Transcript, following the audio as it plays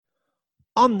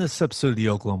On this episode of the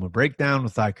Oklahoma Breakdown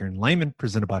with Iker and Lehman,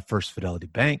 presented by First Fidelity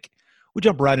Bank, we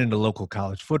jump right into local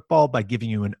college football by giving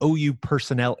you an OU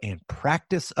personnel and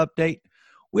practice update.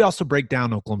 We also break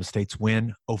down Oklahoma State's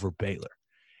win over Baylor.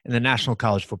 In the National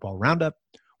College Football Roundup,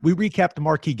 we recap the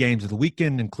marquee games of the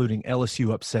weekend, including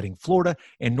LSU upsetting Florida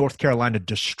and North Carolina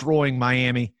destroying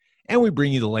Miami, and we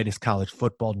bring you the latest college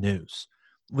football news.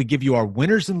 We give you our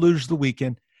winners and losers of the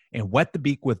weekend and wet the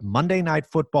beak with Monday Night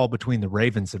Football between the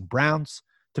Ravens and Browns.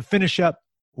 To finish up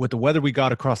with the weather we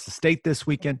got across the state this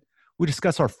weekend, we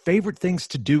discuss our favorite things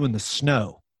to do in the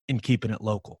snow and keeping it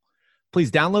local.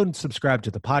 Please download and subscribe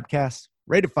to the podcast,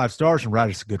 rate it 5 stars, and write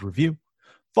us a good review.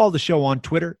 Follow the show on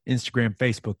Twitter, Instagram,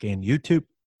 Facebook, and YouTube.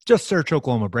 Just search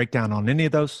Oklahoma Breakdown on any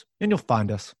of those, and you'll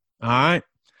find us. All right.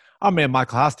 Our man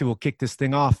Michael Hosty will kick this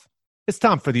thing off. It's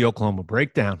time for the Oklahoma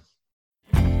Breakdown.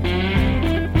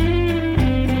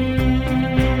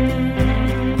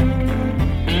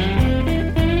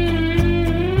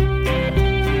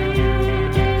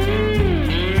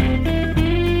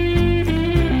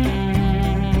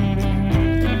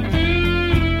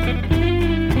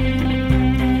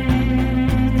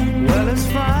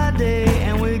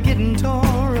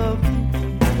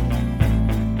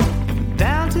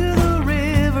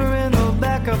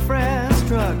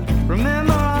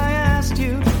 Remember I asked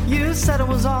you, you said it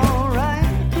was alright.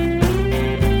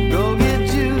 Go get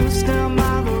juice down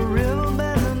by the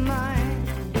riverbed tonight.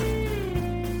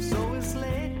 So it's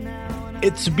late now.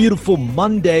 It's a beautiful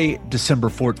Monday, December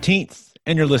 14th,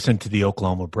 and you're listening to the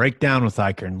Oklahoma Breakdown with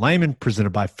Iker and Lehman,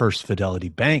 presented by First Fidelity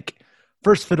Bank.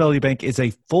 First Fidelity Bank is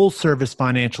a full-service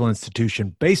financial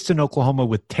institution based in Oklahoma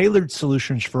with tailored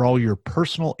solutions for all your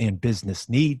personal and business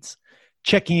needs.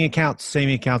 Checking accounts,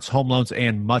 saving accounts, home loans,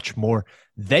 and much more.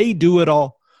 They do it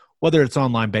all, whether it's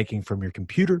online banking from your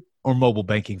computer or mobile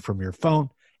banking from your phone.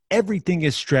 Everything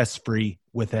is stress-free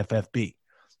with FFB.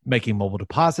 Making mobile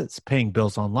deposits, paying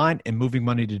bills online, and moving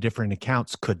money to different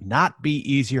accounts could not be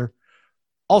easier.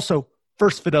 Also,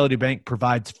 First Fidelity Bank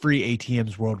provides free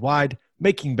ATMs worldwide,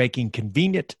 making banking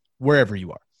convenient wherever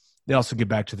you are. They also give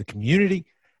back to the community.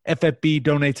 FFB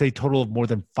donates a total of more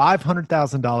than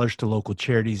 $500,000 to local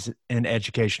charities and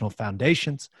educational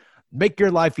foundations. Make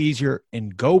your life easier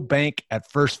and go bank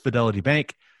at First Fidelity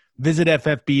Bank. Visit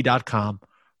ffb.com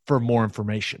for more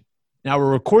information. Now, we're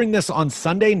recording this on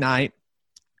Sunday night,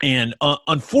 and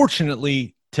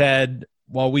unfortunately, Ted,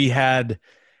 while we had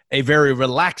a very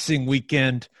relaxing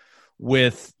weekend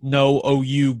with no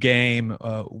OU game,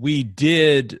 we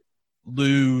did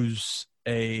lose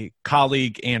a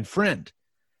colleague and friend.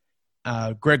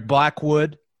 Greg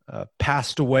Blackwood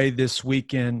passed away this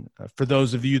weekend. For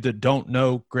those of you that don't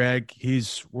know Greg,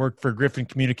 he's worked for Griffin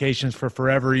Communications for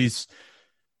forever. He's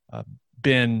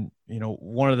been,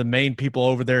 one of the main people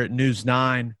over there at News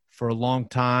 9 for a long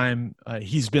time.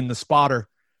 He's been the spotter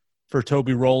for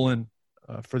Toby Rowland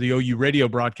for the OU radio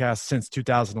broadcast since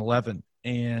 2011.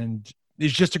 And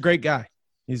he's just a great guy.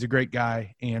 He's a great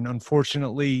guy. And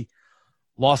unfortunately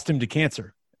lost him to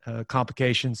cancer,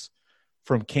 complications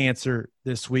from cancer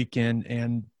this weekend.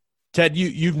 And Ted,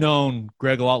 you've known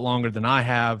Greg a lot longer than I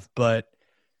have, but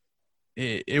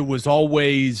it was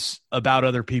always about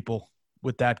other people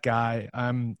with that guy.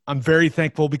 I'm very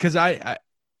thankful because I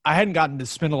hadn't gotten to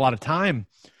spend a lot of time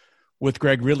with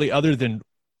Greg really other than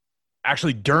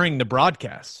actually during the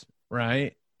broadcast,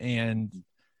 right? And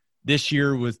this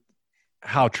year with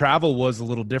how travel was a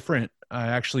little different, I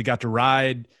actually got to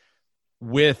ride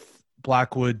with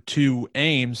Blackwood to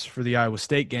Ames for the Iowa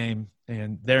State game,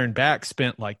 and there and back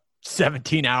spent like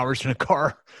 17 hours in a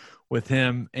car with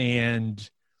him. And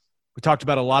we talked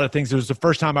about a lot of things. It was the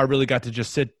first time I really got to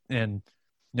just sit and,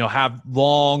 have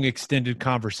long extended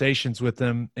conversations with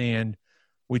him. And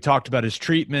we talked about his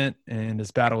treatment and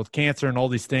his battle with cancer and all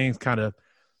these things, kind of,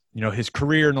 his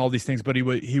career and all these things. But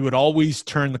he would always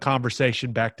turn the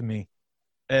conversation back to me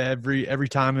every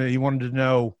time. He wanted to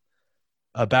know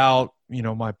about,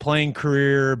 my playing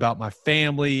career, about my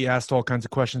family. He asked all kinds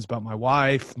of questions about my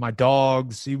wife, my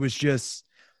dogs. That was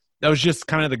just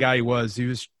kind of the guy he was. He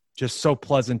was just so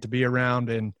pleasant to be around.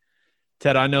 And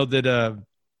Ted, I know that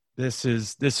this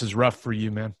is rough for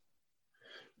you, man.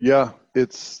 Yeah,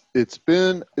 it's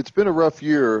been a rough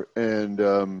year.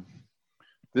 And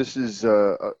this is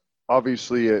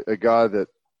obviously a guy that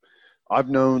I've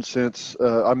known since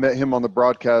I met him on the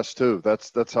broadcast too.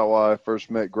 That's how I first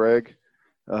met Greg.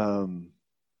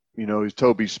 He's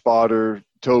Toby's spotter.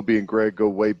 Toby and Greg go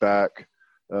way back,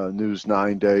 News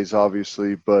 9 days,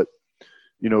 obviously. But,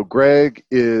 Greg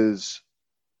is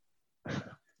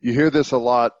 – you hear this a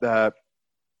lot that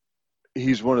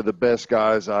he's one of the best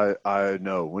guys I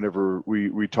know whenever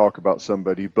we talk about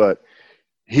somebody. But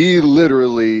he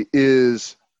literally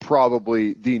is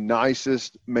probably the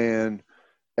nicest man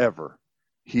ever.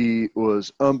 He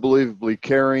was unbelievably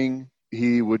caring.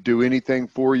 He would do anything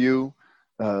for you.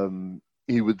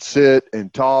 He would sit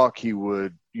and talk. He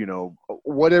would,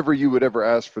 whatever you would ever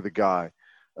ask for the guy.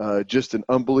 Just an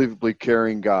unbelievably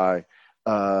caring guy.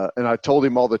 And I told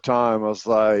him all the time, I was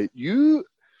like, you're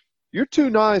too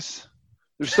nice.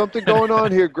 There's something going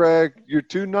on here, Greg. You're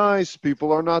too nice.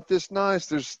 People are not this nice.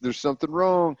 There's something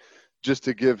wrong. Just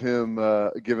to give him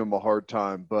a hard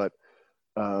time. But,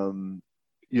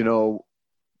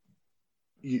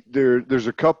 there's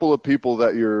a couple of people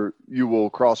that you will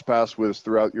cross paths with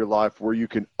throughout your life where you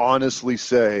can honestly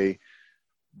say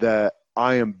that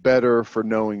I am better from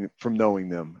knowing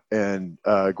them. And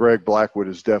Greg Blackwood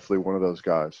is definitely one of those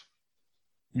guys.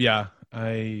 Yeah.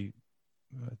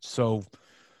 So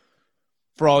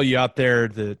for all you out there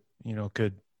that,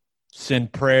 could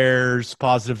send prayers,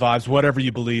 positive vibes, whatever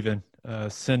you believe in,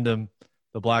 send them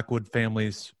the Blackwood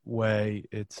family's way.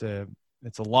 It's a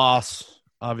loss,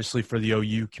 obviously, for the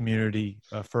OU community,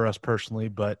 for us personally.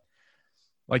 But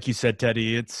like you said,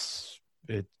 Teddy,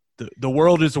 the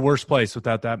world is the worst place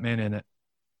without that man in it.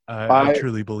 I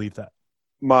truly believe that.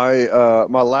 My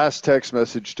last text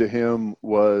message to him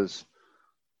was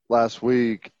last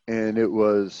week, and it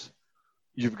was,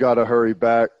 "You've got to hurry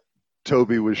back.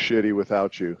 Toby was shitty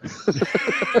without you."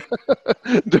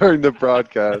 During the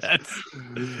broadcast.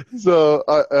 So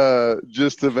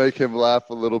just to make him laugh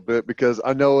a little bit, because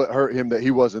I know it hurt him that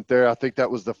he wasn't there. I think that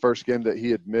was the first game that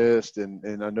he had missed,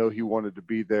 and I know he wanted to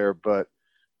be there. But,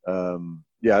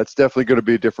 it's definitely going to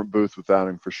be a different booth without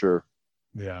him for sure.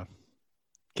 Yeah.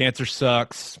 Cancer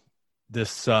sucks. This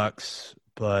sucks.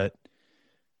 But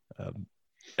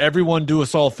everyone do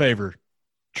us all a favor.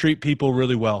 Treat people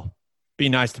really well. Be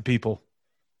nice to people.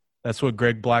 That's what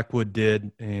Greg Blackwood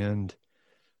did, and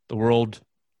the world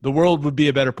would be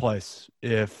a better place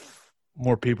if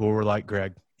more people were like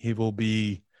Greg. He will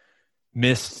be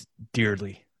missed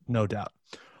dearly, no doubt.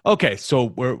 Okay, so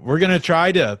we're going to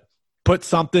try to put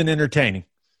something entertaining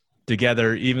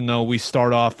together, even though we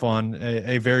start off on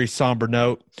a very somber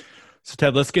note. So,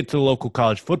 Ted, let's get to local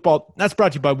college football. That's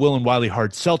brought to you by Will and Wiley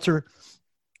Hard Seltzer.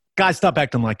 Guys, stop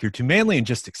acting like you're too manly and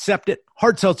just accept it.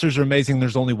 Hard seltzers are amazing.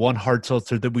 There's only one hard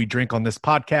seltzer that we drink on this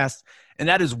podcast, and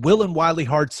that is Will and Wiley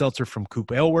Hard Seltzer from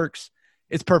Coop Ale Works.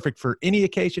 It's perfect for any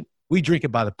occasion. We drink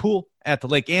it by the pool, at the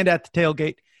lake, and at the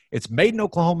tailgate. It's made in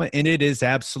Oklahoma, and it is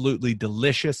absolutely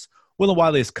delicious. Will and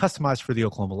Wiley is customized for the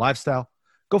Oklahoma lifestyle.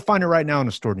 Go find it right now in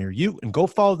a store near you, and go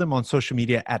follow them on social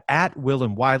media at Will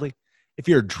and Wiley. If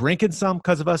you're drinking some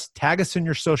because of us, tag us in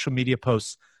your social media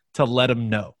posts to let them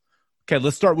know. Okay,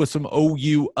 let's start with some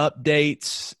OU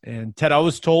updates. And, Ted, I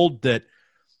was told that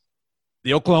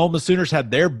the Oklahoma Sooners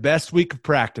had their best week of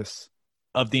practice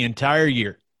of the entire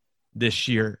year this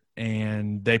year,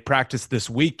 and they practiced this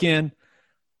weekend.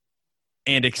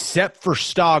 And except for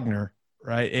Stogner,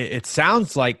 right, it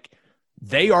sounds like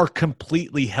they are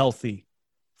completely healthy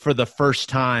for the first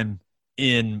time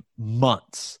in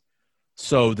months.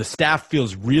 So the staff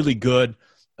feels really good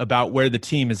about where the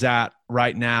team is at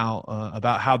right now,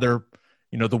 about how they're,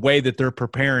 the way that they're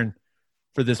preparing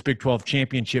for this Big 12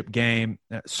 championship game.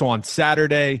 So on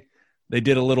Saturday, they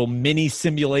did a little mini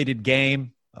simulated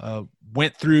game,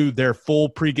 went through their full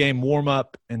pregame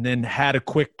warm-up, and then had a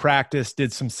quick practice,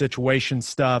 did some situation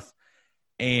stuff.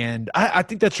 And I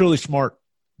think that's really smart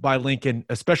by Lincoln,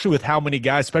 especially with how many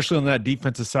guys, especially on that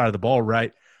defensive side of the ball,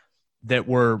 right, that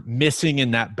were missing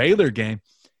in that Baylor game.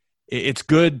 It's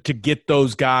good to get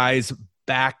those guys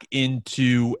back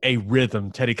into a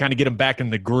rhythm, Teddy, kind of get them back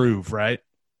in the groove, right?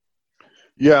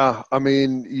 Yeah, I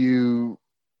mean,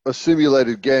 a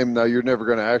simulated game, now you're never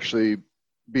going to actually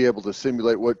be able to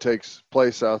simulate what takes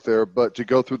place out there, but to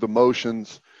go through the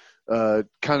motions, kind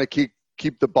of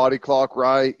keep the body clock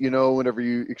right, whenever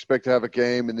you expect to have a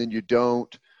game and then you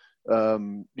don't.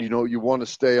 You want to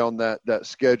stay on that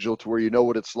schedule to where you know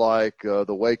what it's like, the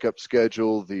wake-up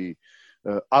schedule,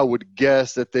 I would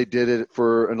guess that they did it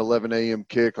for an 11 a.m.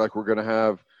 kick like we're going to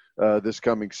have this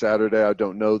coming Saturday. I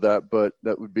don't know that, but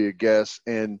that would be a guess.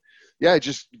 And, yeah,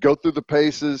 just go through the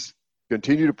paces,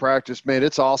 continue to practice. Man,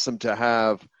 it's awesome to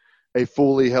have a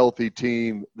fully healthy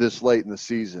team this late in the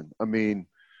season. I mean,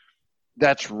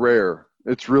 that's rare.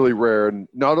 It's really rare. And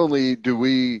not only do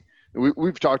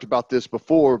we've talked about this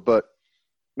before, but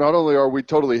not only are we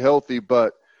totally healthy,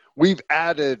 but we've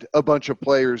added a bunch of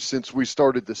players since we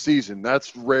started the season.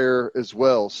 That's rare as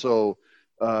well. So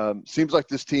seems like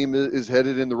this team is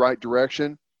headed in the right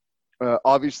direction.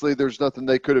 Obviously, there's nothing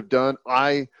they could have done.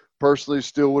 I personally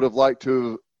still would have liked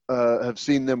to have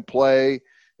seen them play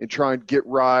and try and get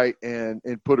right and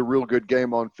put a real good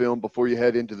game on film before you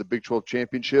head into the Big 12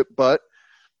 championship. But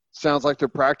sounds like they're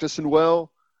practicing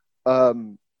well.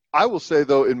 I will say,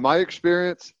 though, in my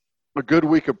experience, a good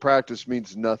week of practice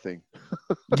means nothing.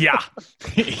 Yeah.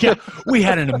 Yeah. We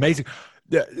had an amazing –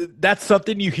 that's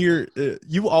something you hear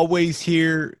you always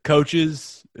hear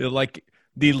coaches like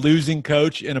the losing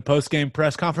coach in a post-game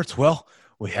press conference. Well,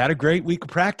 we had a great week of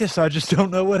practice. I just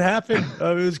don't know what happened.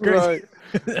 It was crazy.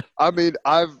 Right. I mean,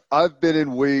 I've been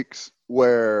in weeks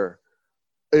where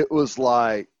it was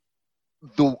like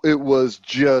it was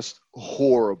just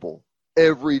horrible.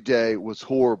 Every day was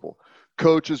horrible.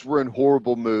 Coaches were in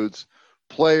horrible moods.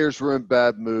 Players were in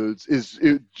bad moods.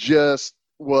 It just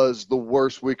was the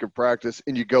worst week of practice,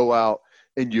 and you go out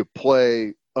and you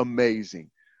play amazing.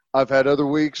 I've had other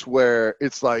weeks where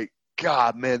it's like,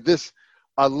 God, man,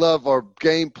 I love our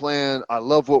game plan. I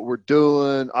love what we're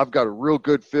doing. I've got a real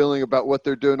good feeling about what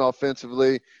they're doing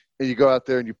offensively, and you go out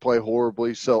there and you play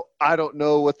horribly. So I don't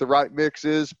know what the right mix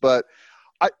is, but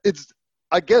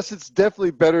I guess it's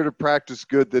definitely better to practice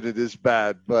good than it is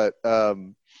bad. But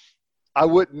I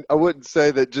wouldn't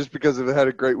say that just because they've had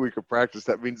a great week of practice,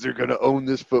 that means they're going to own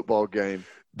this football game.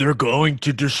 They're going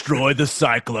to destroy the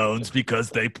Cyclones because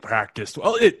they practiced.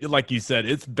 Well, like you said,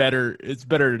 it's better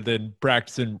than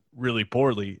practicing really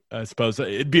poorly, I suppose.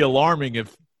 It'd be alarming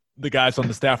if the guys on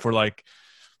the staff were like,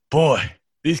 boy,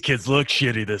 these kids look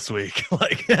shitty this week.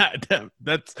 Like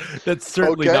that's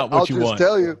certainly not what you want. I'll just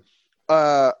tell you,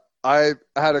 I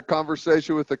had a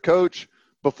conversation with a coach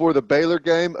before the Baylor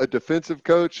game, a defensive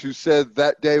coach who said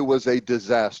that day was a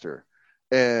disaster,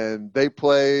 and they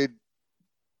played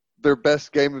their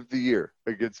best game of the year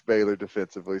against Baylor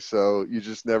defensively. So you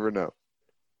just never know.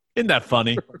 Isn't that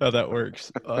funny how that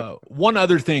works? One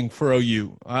other thing for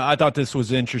OU, I thought this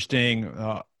was interesting.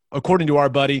 According to our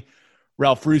buddy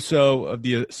Ralph Russo of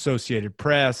the Associated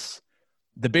Press,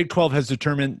 the Big 12 has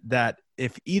determined that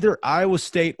if either Iowa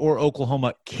State or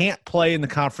Oklahoma can't play in the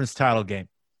conference title game,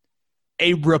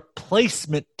 a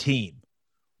replacement team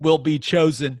will be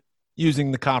chosen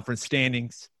using the conference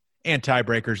standings and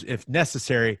tiebreakers if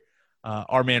necessary.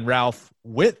 Our man Ralph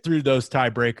went through those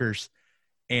tiebreakers,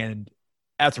 and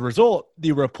as a result,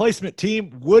 the replacement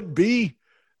team would be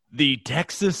the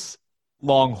Texas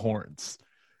Longhorns.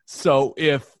 So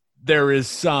if there is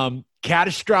some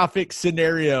catastrophic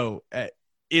scenario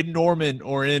in Norman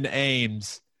or in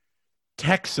Ames,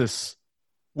 Texas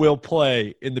will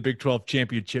play in the Big 12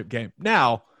 championship game.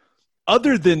 Now,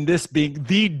 other than this being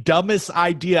the dumbest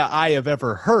idea I have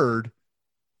ever heard,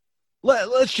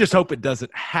 let's just hope it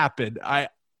doesn't happen.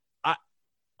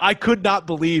 I could not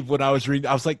believe when I was reading,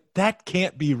 I was like, that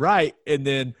can't be right. And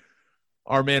then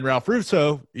our man Ralph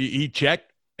Russo, he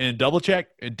checked and double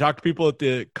checked and talked to people at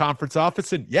the conference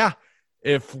office. And yeah,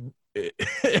 if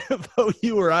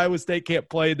OU or Iowa State can't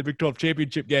play in the Big 12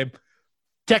 championship game,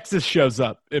 Texas shows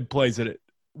up and plays in it,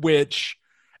 which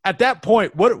at that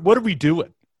point, what are we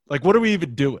doing? Like, what are we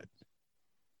even doing?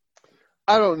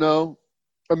 I don't know.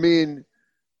 I mean,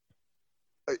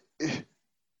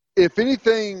 if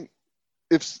anything,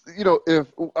 if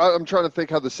I'm trying to think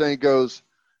how the saying goes,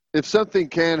 if something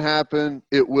can happen,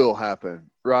 it will happen,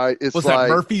 right? It's Was like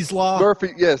that Murphy's Law?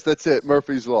 Yes, that's it,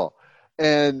 Murphy's Law.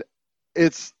 And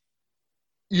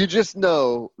you just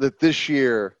know that this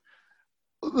year,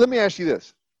 let me ask you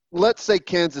this. Let's say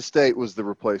Kansas State was the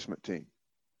replacement team.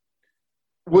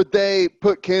 Would they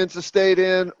put Kansas State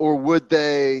in, or would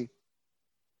they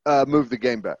move the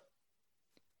game back?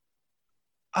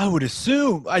 I would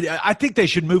assume. I think they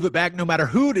should move it back no matter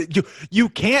who. You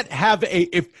can't have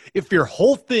if your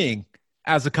whole thing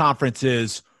as a conference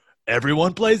is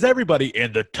everyone plays everybody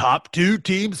and the top two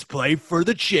teams play for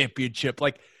the championship.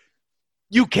 Like,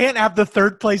 you can't have the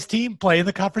third place team play in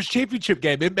the conference championship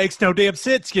game. It makes no damn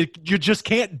sense. You just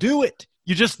can't do it.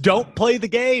 You just don't play the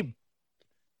game.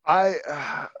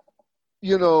 If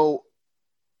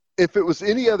it was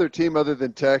any other team other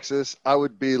than Texas, I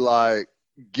would be like,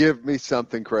 give me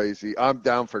something crazy. I'm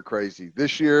down for crazy.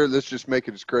 This year, let's just make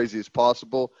it as crazy as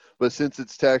possible. But since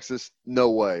it's Texas, no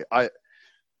way.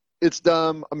 It's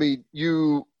dumb. I mean,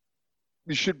 you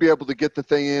should be able to get the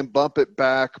thing in, bump it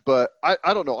back. But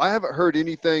I don't know. I haven't heard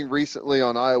anything recently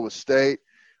on Iowa State.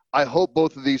 I hope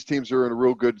both of these teams are in a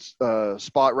real good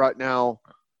spot right now.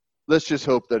 Let's just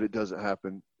hope that it doesn't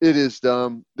happen. It is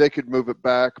dumb. They could move it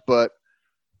back. But,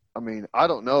 I mean, I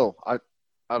don't know. I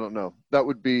don't know. That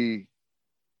would be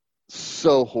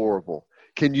so horrible.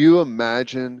 Can you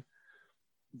imagine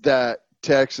that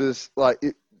Texas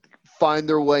find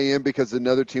their way in because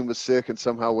another team was sick and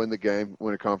somehow win the game,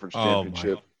 win a conference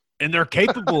championship? And they're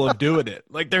capable of doing it.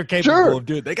 Like, they're capable of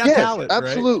doing it. They got talent,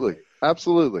 absolutely. Right?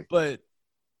 Absolutely. But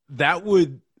that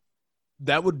would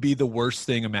be the worst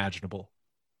thing imaginable.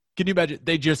 Can you imagine?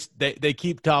 They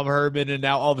keep Tom Herman, and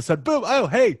now all of a sudden, boom! Oh,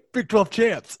 hey, Big 12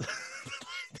 champs.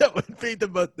 That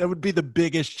would be the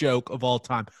biggest joke of all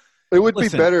time. It would be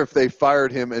better if they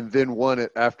fired him and then won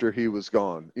it after he was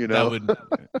gone. You know,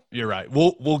 you're right.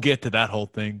 We'll get to that whole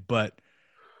thing, but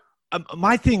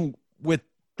my thing with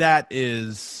that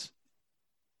is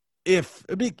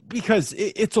because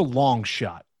it's a long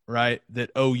shot, right?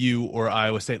 That OU or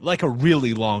Iowa State, like a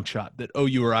really long shot, that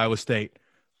OU or Iowa State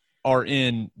are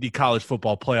in the college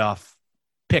football playoff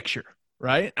picture,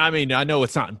 right? I mean, I know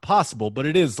it's not impossible, but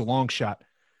it is a long shot.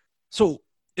 So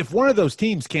if one of those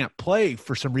teams can't play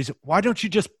for some reason, why don't you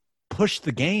just push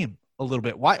the game a little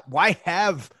bit? Why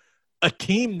have a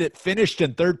team that finished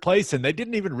in third place, and they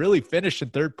didn't even really finish in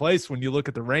third place when you look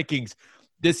at the rankings?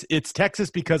 It's Texas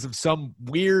because of some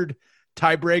weird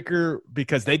tiebreaker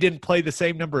because they didn't play the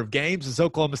same number of games as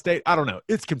Oklahoma State. I don't know.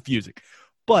 It's confusing.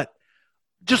 But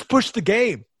just push the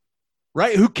game,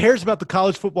 right? Who cares about the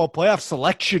college football playoff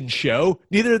selection show?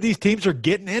 Neither of these teams are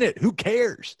getting in it. Who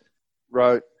cares?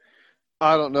 Right.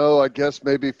 I don't know. I guess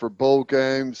maybe for bowl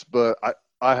games, but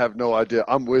I have no idea.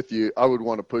 I'm with you. I would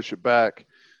want to push it back.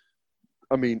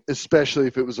 I mean, especially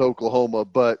if it was Oklahoma.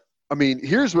 But, I mean,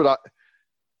 this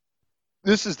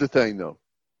is the thing, though.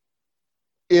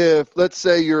 If, let's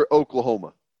say you're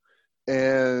Oklahoma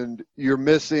and you're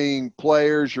missing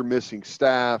players, you're missing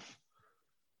staff,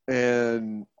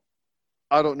 and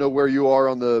I don't know where you are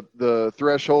on the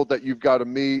threshold that you've got to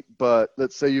meet, but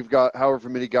let's say you've got however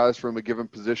many guys from a given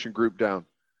position group down.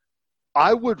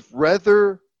 I would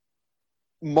rather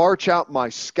march out my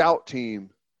scout team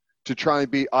to try and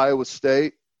beat Iowa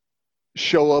State,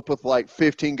 show up with like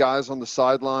 15 guys on the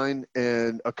sideline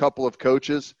and a couple of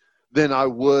coaches, than I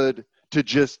would to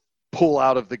just pull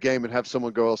out of the game and have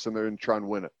someone go else in there and try and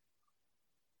win it.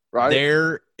 Right?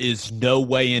 There is no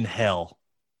way in hell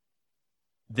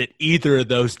that either of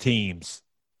those teams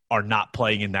are not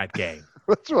playing in that game.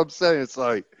 That's what I'm saying. It's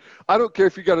like, I don't care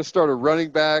if you got to start a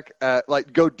running back at,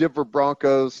 like, go Denver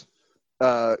Broncos,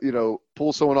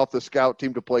 pull someone off the scout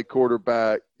team to play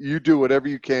quarterback. You do whatever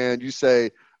you can. You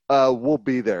say, we'll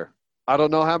be there. I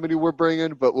don't know how many we're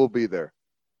bringing, but we'll be there.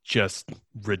 Just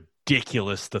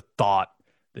ridiculous, the thought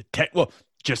that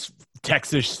just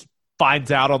Texas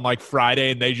finds out on like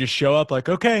Friday and they just show up like,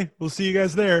 okay, we'll see you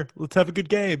guys there. Let's have a good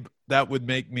game. That would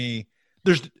make me –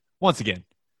 there's, once again,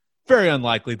 very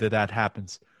unlikely that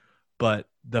happens. But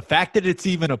the fact that it's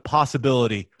even a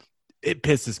possibility, it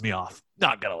pisses me off.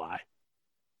 Not going to lie.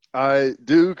 I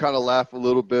do kind of laugh a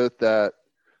little bit that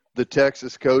the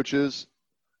Texas coaches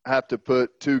have to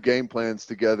put 2 game plans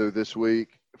together this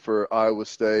week for Iowa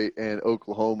State and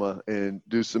Oklahoma and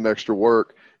do some extra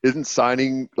work. Isn't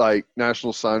signing like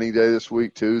National Signing Day this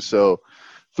week too? So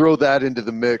throw that into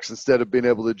the mix instead of being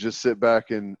able to just sit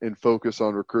back and focus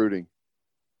on recruiting.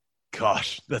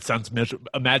 Gosh, that sounds miserable.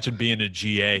 Imagine being a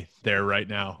GA there right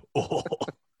now. Oh,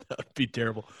 that would be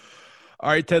terrible. All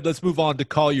right, Ted, let's move on to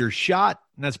Call Your Shot.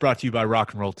 And that's brought to you by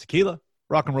Rock and Roll Tequila.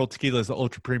 Rock and Roll Tequila is the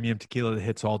ultra premium tequila that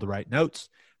hits all the right notes.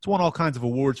 It's won all kinds of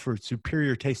awards for its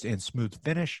superior taste and smooth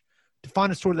finish. To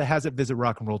find a store that has it, visit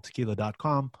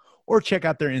rockandrolltequila.com or check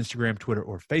out their Instagram, Twitter,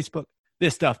 or Facebook.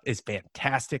 This stuff is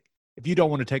fantastic. If you don't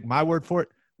want to take my word for it,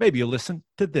 maybe you'll listen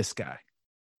to this guy.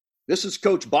 This is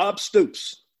Coach Bob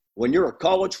Stoops. When you're a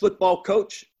college football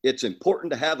coach, it's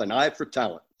important to have an eye for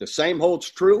talent. The same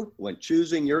holds true when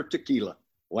choosing your tequila.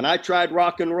 When I tried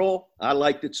Rock and Roll, I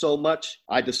liked it so much,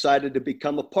 I decided to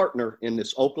become a partner in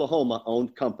this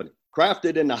Oklahoma-owned company.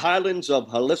 Crafted in the highlands of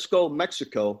Jalisco,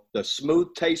 Mexico, the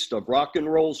smooth taste of Rock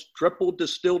and Roll's triple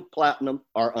distilled platinum,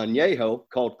 our añejo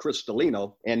called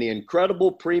Cristalino, and the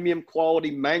incredible premium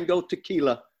quality mango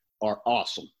tequila are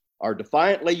awesome. Our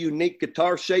defiantly unique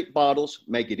guitar-shaped bottles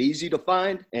make it easy to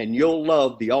find, and you'll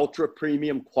love the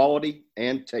ultra-premium quality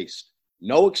and taste.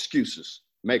 No excuses.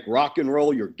 Make Rock and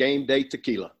Roll your game day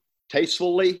tequila.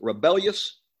 Tastefully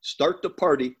rebellious, start the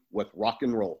party with Rock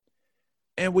and Roll.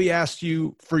 And we asked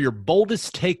you for your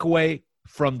boldest takeaway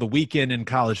from the weekend in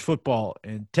college football.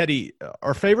 And Teddy,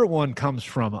 our favorite one comes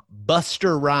from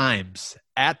Buster Rhymes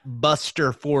at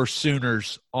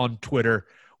Buster4Sooners on Twitter,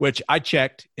 which I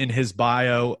checked in his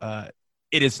bio.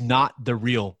 It is not the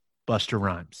real Buster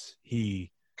Rhymes.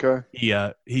 He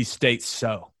states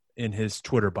so in his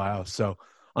Twitter bio. So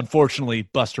unfortunately,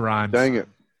 Buster Rhymes, dang it,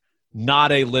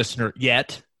 not a listener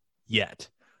yet.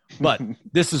 But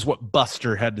this is what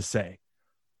Buster had to say.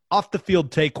 Off the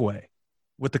field takeaway.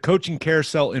 With the coaching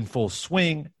carousel in full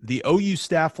swing, the OU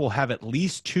staff will have at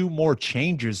least 2 more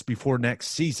changes before next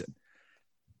season.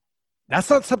 That's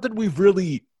not something we've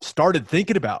really started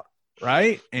thinking about.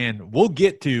 right? And we'll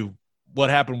get to what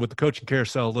happened with the coaching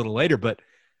carousel a little later, but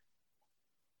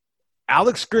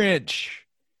Alex Grinch,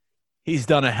 he's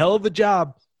done a hell of a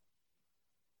job.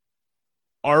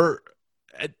 I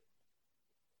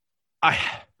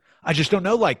just don't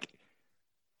know. Like,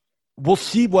 we'll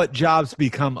see what jobs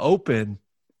become open,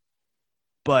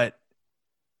 but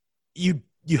you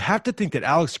have to think that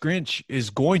Alex Grinch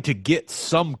is going to get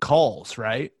some calls,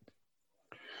 right?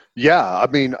 Yeah, I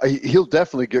mean, he'll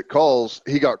definitely get calls.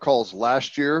 He got calls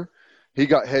last year. He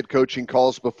got head coaching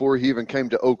calls before he even came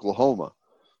to Oklahoma.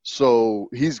 So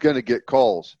he's going to get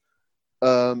calls.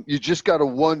 You just got to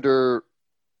wonder,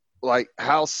 like,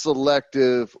 how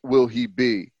selective will he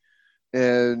be?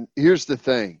 And here's the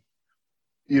thing.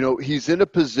 He's in a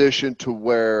position to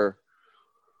where,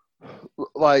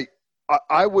 like,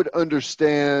 I would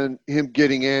understand him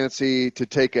getting antsy to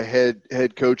take a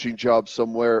head coaching job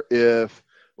somewhere if,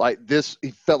 like,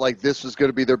 he felt like this was going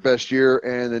to be their best year,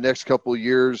 and the next couple of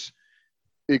years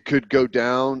it could go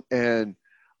down. And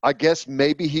I guess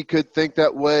maybe he could think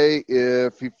that way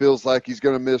if he feels like he's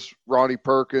going to miss Ronnie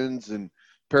Perkins and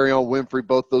Perion Winfrey.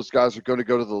 Both those guys are going to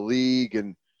go to the league,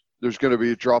 and there's going to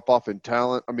be a drop-off in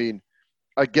talent. I mean,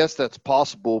 I guess that's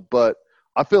possible, but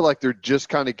I feel like they're just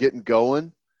kind of getting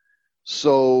going.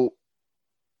 So,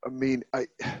 I mean,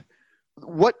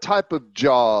 what type of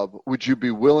job would you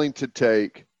be willing to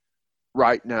take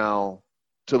right now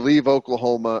to leave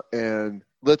Oklahoma? And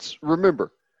let's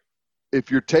remember,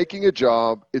 if you're taking a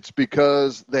job, it's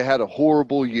because they had a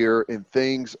horrible year and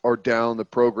things are down, the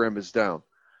program is down.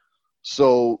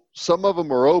 So some of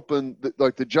them are open,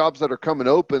 like the jobs that are coming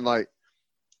open, like,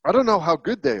 I don't know how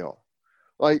good they are.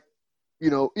 Like,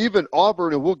 even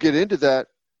Auburn, and we'll get into that,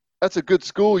 that's a good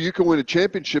school. You can win a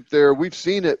championship there. We've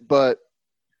seen it, but,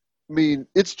 I mean,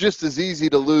 it's just as easy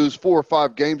to lose 4 or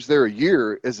 5 games there a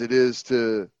year as it is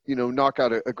to, knock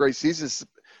out a great season.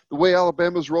 The way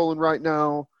Alabama's rolling right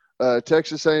now,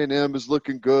 Texas A&M is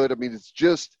looking good. I mean,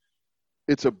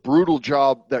 it's a brutal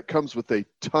job that comes with a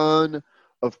ton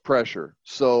of pressure.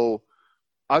 So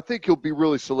I think he'll be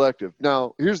really selective.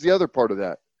 Now, here's the other part of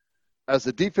that. As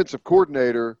a defensive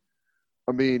coordinator,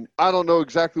 I mean, I don't know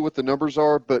exactly what the numbers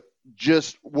are, but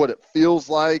just what it feels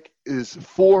like is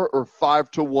 4 or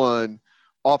 5 to 1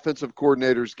 offensive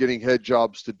coordinators getting head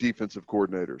jobs to defensive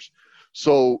coordinators.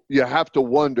 So you have to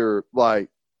wonder, like,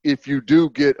 if you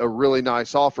do get a really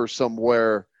nice offer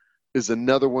somewhere, is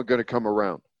another one going to come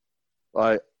around?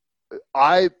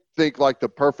 I think, like, the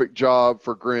perfect job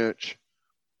for Grinch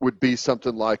would be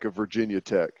something like a Virginia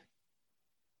Tech.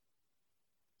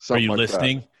 Are you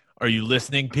listening? Are you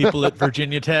listening, people at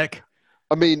Virginia Tech?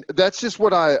 I mean, that's just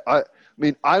what I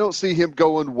mean, I don't see him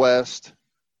going west.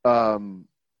 I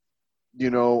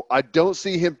don't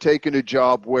see him taking a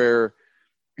job where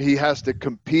he has to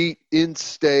compete in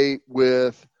state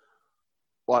with,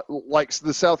 like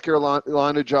the South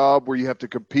Carolina job where you have to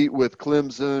compete with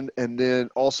Clemson and then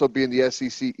also be in the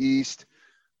SEC East,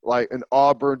 like an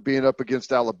Auburn being up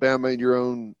against Alabama in your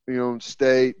own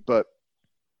state. But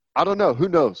I don't know. Who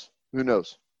knows?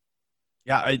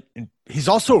 Yeah, he's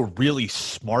also a really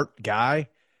smart guy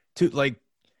too. Like,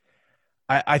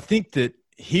 I think that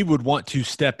he would want to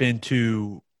step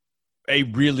into a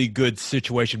really good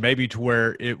situation, maybe to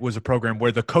where it was a program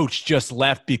where the coach just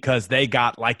left because they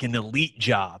got like an elite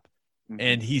job,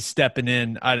 and he's stepping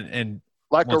in and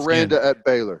like Aranda at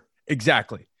Baylor.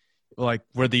 Exactly. Like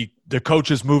where the coach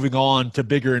is moving on to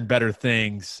bigger and better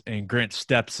things, and Grinch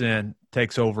steps in,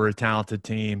 takes over a talented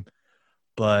team.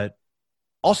 But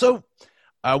also,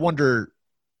 I wonder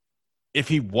if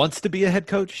he wants to be a head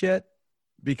coach yet,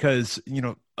 because,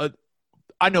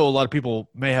 I know a lot of people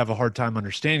may have a hard time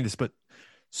understanding this, but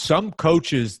some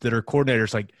coaches that are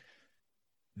coordinators, like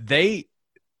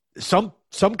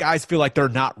some guys feel like they're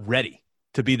not ready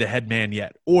to be the head man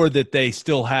yet, or that they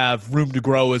still have room to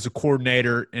grow as a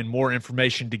coordinator and more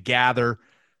information to gather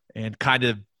and kind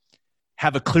of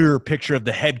have a clearer picture of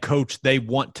the head coach they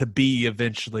want to be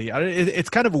eventually.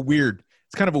 It's kind of a weird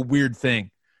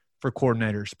thing for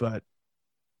coordinators, but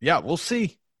yeah, we'll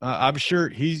see. I'm sure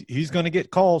he's going to get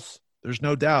calls. There's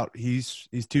no doubt. He's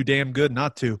too damn good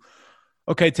not to.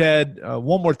 Okay, Ted,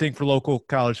 one more thing for local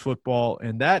college football,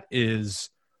 and that is,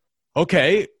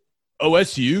 okay,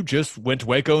 OSU just went to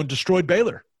Waco and destroyed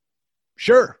Baylor.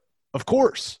 Sure, of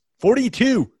course.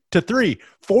 42-3.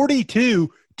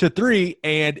 42-3,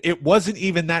 and it wasn't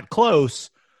even that close.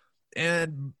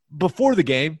 And before the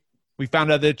game, we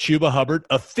found out that Chuba Hubbard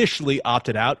officially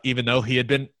opted out, even though he had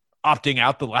been opting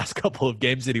out the last couple of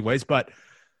games anyways. But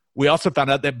we also found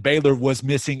out that Baylor was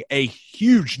missing a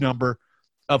huge number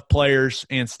of players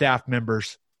and staff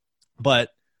members. But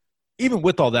even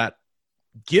with all that,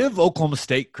 give Oklahoma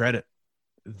State credit.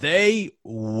 They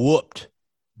whooped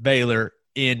Baylor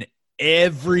in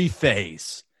every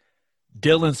phase.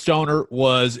 Dylan Stoner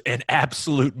was an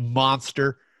absolute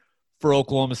monster for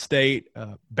Oklahoma State.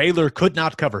 Baylor could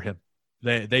not cover him.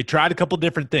 They tried a couple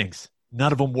different things.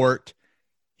 None of them worked.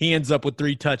 He ends up with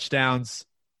 3 touchdowns.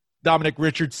 Dominic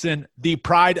Richardson, the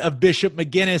pride of Bishop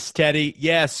McGuinness, Teddy.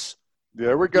 Yes.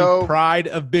 There we go. The pride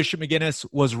of Bishop McGuinness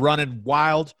was running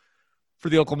wild for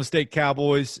the Oklahoma State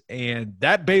Cowboys. And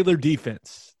that Baylor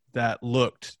defense that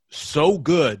looked so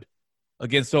good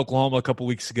against Oklahoma a couple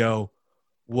weeks ago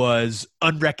was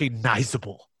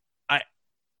unrecognizable.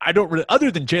 I don't really,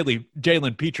 other than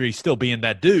Jalen Petrie still being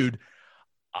that dude,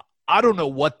 I don't know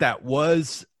what that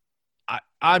was.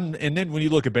 And then when you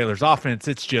look at Baylor's offense,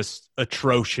 it's just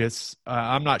atrocious.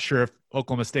 I'm not sure if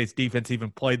Oklahoma State's defense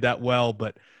even played that well,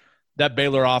 but that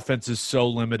Baylor offense is so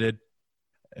limited.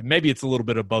 Maybe it's a little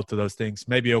bit of both of those things.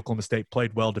 Maybe Oklahoma State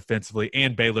played well defensively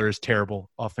and Baylor is terrible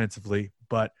offensively,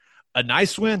 but a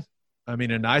nice win. I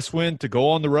mean, a nice win to go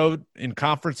on the road in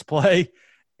conference play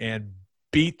and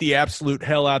beat the absolute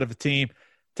hell out of a team.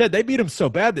 Ted, they beat him so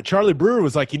bad that Charlie Brewer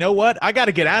was like, you know what? I got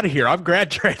to get out of here. I'm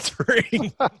grad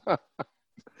transferring.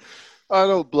 I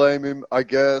don't blame him, I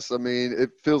guess. I mean,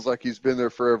 it feels like he's been there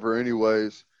forever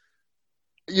anyways.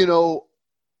 You know,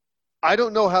 I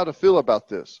don't know how to feel about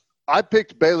this. I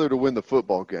picked Baylor to win the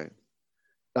football game.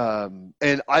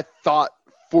 And I thought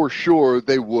for sure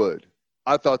they would.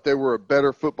 I thought they were a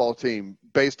better football team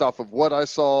based off of what I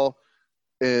saw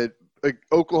in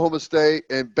Oklahoma State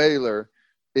and Baylor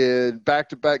in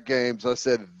back-to-back games. I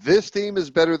said, this team is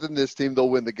better than this team. They'll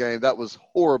win the game. That was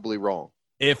horribly wrong.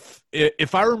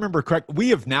 If I remember correct, we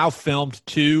have now filmed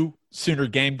 2 Sooner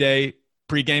Game Day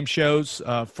pregame shows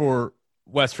for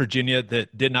West Virginia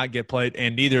that did not get played,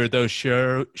 and neither of those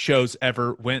shows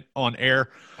ever went on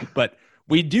air. But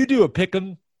we do a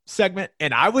pick'em segment,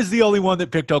 and I was the only one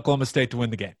that picked Oklahoma State to win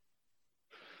the game.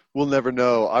 We'll never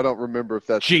know. I don't remember if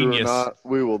that's Genius. true or not.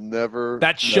 We will never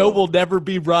That show will never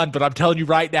be run, but I'm telling you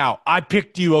right now, I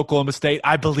picked you, Oklahoma State.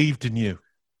 I believed in you.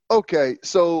 Okay,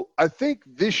 so I think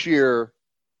this year,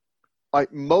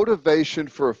 like motivation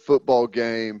for a football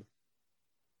game,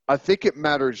 I think it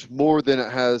matters more than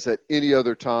it has at any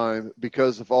other time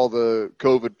because of all the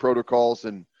COVID protocols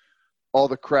and all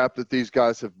the crap that these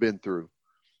guys have been through.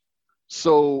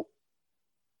 So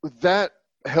that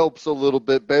helps a little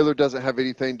bit. Baylor doesn't have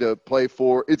anything to play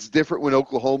for. It's different when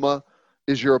Oklahoma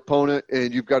is your opponent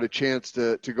and you've got a chance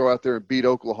to go out there and beat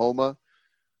Oklahoma,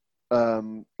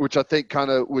 which I think kind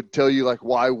of would tell you like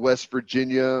why West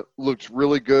Virginia looked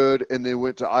really good and then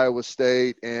went to Iowa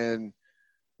State and,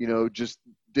 you know, just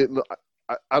didn't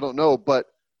 – I don't know. But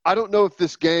I don't know if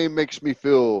this game makes me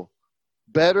feel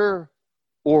better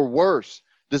or worse.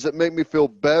 Does it make me feel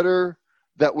better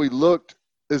that we looked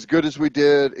as good as we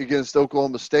did against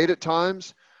Oklahoma State at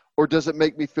times, or does it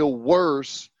make me feel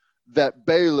worse that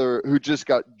Baylor, who just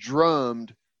got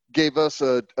drummed, gave us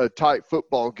a tight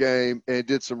football game and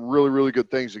did some really, really good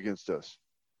things against us?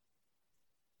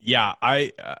 Yeah,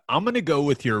 I'm going to go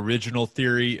with your original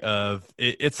theory of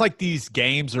it's like these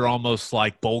games are almost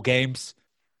like bowl games.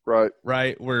 Right.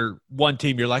 Right, where one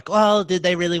team you're like, well, did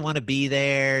they really want to be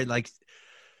there? Like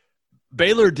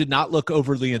Baylor did not look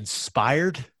overly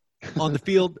inspired on the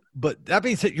field, but that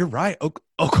being said, you're right.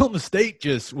 Oklahoma State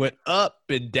just went up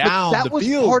and down the field. That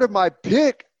was part of my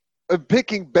pick of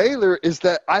picking Baylor is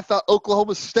that I thought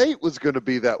Oklahoma State was going to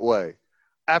be that way.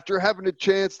 After having a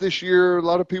chance this year, a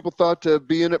lot of people thought to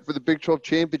be in it for the Big 12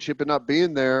 championship and not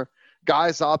being there,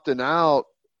 guys opting out,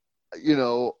 you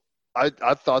know,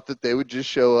 I thought that they would just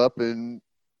show up and,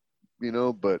 you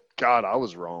know, but God, I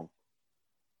was wrong.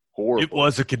 Horrible. It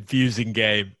was a confusing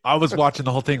game. I was watching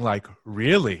the whole thing like,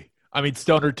 really? I mean,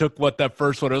 Stoner took that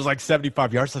first one. It was like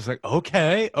 75 yards. I was like,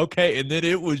 okay. And then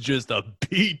it was just a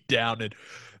beat down. And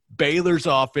Baylor's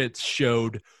offense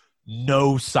showed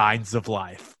no signs of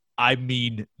life. I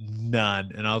mean,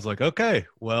 none. And I was like, okay,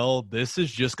 well, this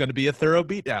is just going to be a thorough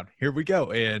beatdown. Here we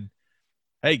go. And,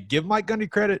 hey, give Mike Gundy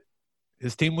credit.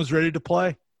 His team was ready to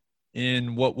play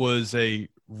in what was a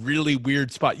really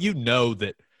weird spot. You know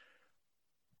that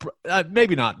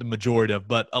maybe not the majority of,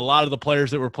 but a lot of the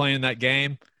players that were playing that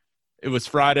game, it was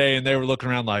Friday, and they were looking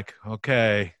around like,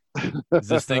 okay, is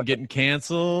this thing getting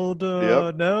canceled?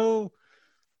 Yep. No.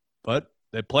 But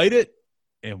they played it,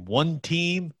 and one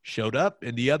team showed up,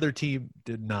 and the other team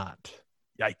did not.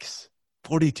 Yikes.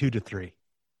 42-3.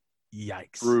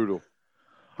 Yikes. Brutal.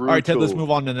 All right, Ted, let's move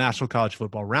on to the National College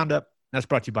Football Roundup. That's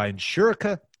brought to you by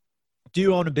Insurica. Do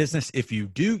you own a business? If you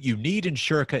do, you need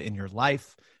Insurica in your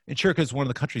life. Insurica is one of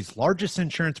the country's largest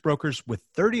insurance brokers with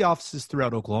 30 offices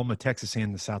throughout Oklahoma, Texas,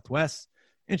 and the Southwest.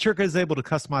 Insurica is able to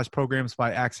customize programs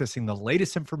by accessing the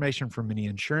latest information from many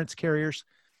insurance carriers.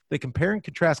 They compare and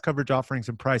contrast coverage offerings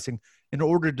and pricing in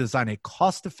order to design a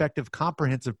cost-effective,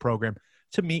 comprehensive program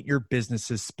to meet your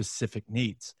business's specific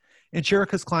needs.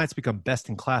 Insurica's clients become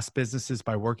best-in-class businesses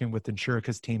by working with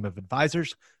Insurica's team of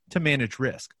advisors to manage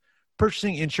risk.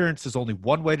 Purchasing insurance is only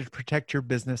one way to protect your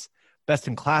business.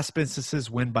 Best-in-class businesses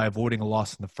win by avoiding a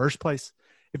loss in the first place.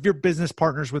 If your business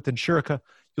partners with Insurica,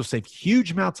 you'll save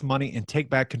huge amounts of money and take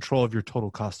back control of your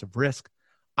total cost of risk.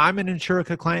 I'm an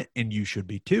Insurica client, and you should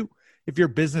be too. If your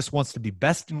business wants to be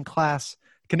best in class,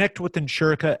 connect with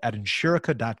Insurica at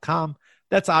insurica.com.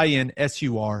 That's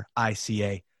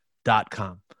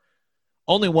INSURICA.com.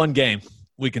 Only one game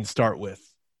we can start with.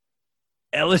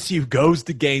 LSU goes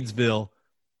to Gainesville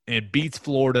and beats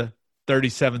Florida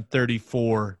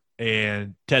 37-34.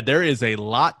 And Ted, there is a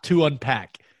lot to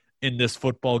unpack in this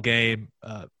football game.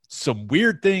 Some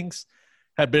weird things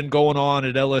have been going on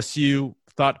at LSU.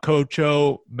 Thought Coach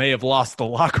O may have lost the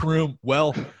locker room.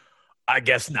 Well, I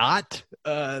guess not,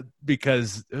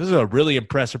 because it was a really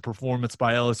impressive performance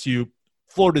by LSU.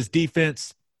 Florida's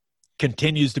defense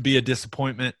continues to be a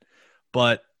disappointment,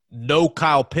 but no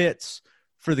Kyle Pitts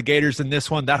for the Gators in this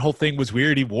one. That whole thing was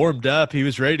weird. He warmed up. He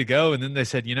was ready to go, and then they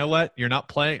said, you know what, you're not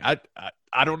playing.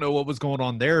 I don't know what was going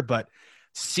on there, but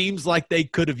seems like they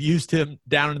could have used him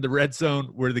down in the red zone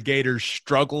where the Gators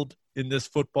struggled in this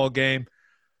football game.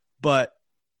 But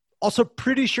also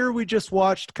pretty sure we just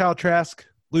watched Kyle Trask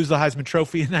lose the Heisman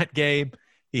Trophy in that game.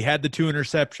 He had the 2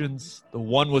 interceptions. The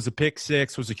one was a pick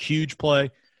six, was a huge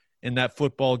play in that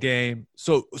football game.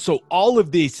 So all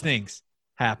of these things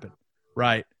happen,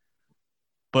 right?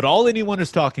 But all anyone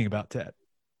is talking about, Ted,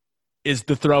 is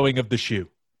the throwing of the shoe,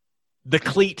 the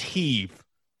cleat heave,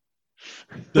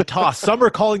 the toss. Some are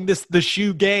calling this the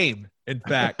shoe game, in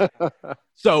fact.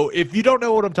 So if you don't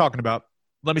know what I'm talking about,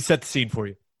 let me set the scene for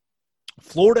you.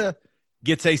 Florida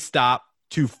gets a stop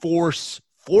to force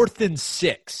 4th and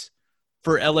 6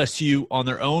 for LSU on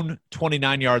their own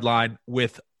 29-yard line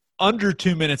with under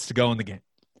 2 minutes to go in the game.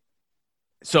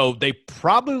 So they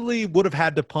probably would have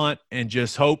had to punt and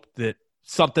just hope that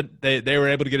they were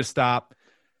able to get a stop.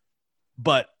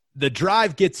 But the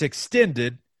drive gets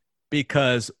extended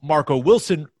because Marco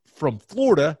Wilson from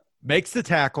Florida makes the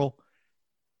tackle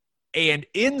and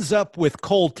ends up with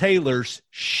Cole Taylor's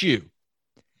shoe.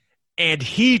 And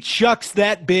he chucks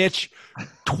that bitch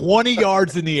 20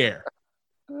 yards in the air.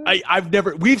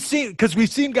 We've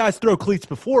seen guys throw cleats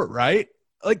before, right?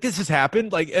 Like this has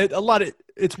happened. Like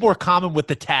it's more common with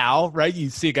the towel, right? You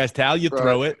see a guy's towel, you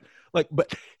throw it.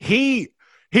 But he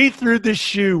threw this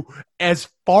shoe as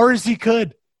far as he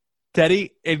could,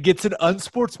 Teddy, and gets an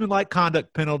unsportsmanlike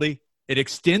conduct penalty. It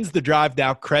extends the drive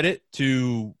down. Credit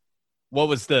to what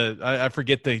was I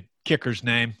forget the kicker's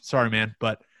name. Sorry, man,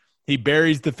 but he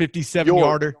buries the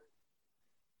 57-yarder.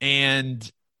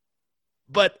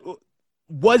 But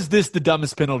was this the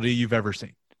dumbest penalty you've ever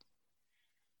seen?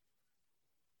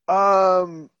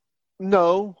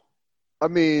 No. I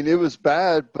mean, it was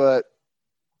bad, but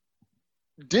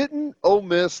didn't Ole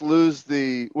Miss lose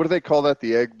what do they call that,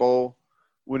 the Egg Bowl,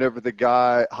 whenever the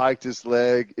guy hiked his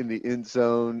leg in the end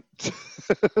zone?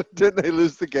 Didn't they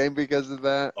lose the game because of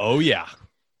that? Oh, yeah.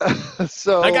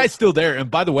 So that guy's still there. And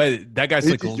by the way, that guy's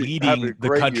like leading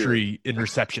the country year in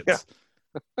receptions. Yeah.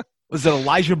 Was it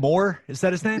Elijah Moore? Is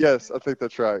that his name? Yes, I think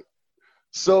that's right.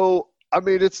 So, I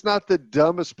mean, it's not the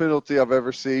dumbest penalty I've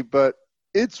ever seen, but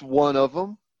it's one of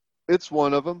them.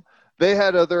 They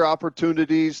had other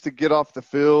opportunities to get off the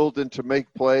field and to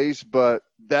make plays, but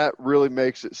that really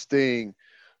makes it sting.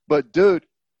 But, dude,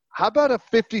 how about a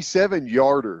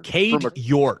 57-yarder Cade from a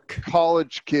York,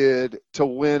 college kid, to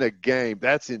win a game?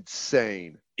 That's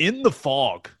insane. In the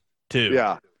fog, too.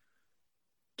 Yeah.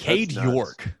 Cade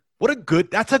York.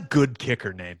 That's a good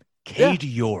kicker name. Cade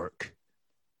York.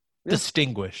 Yeah.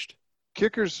 Distinguished.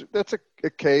 Kickers, that's a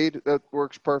Cade. That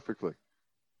works perfectly.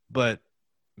 But,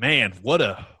 man, what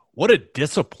a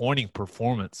disappointing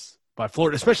performance by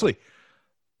Florida. Especially,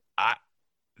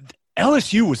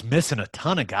 LSU was missing a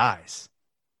ton of guys.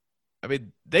 I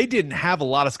mean, they didn't have a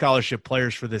lot of scholarship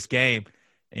players for this game.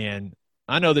 And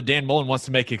I know that Dan Mullen wants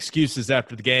to make excuses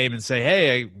after the game and say,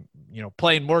 hey,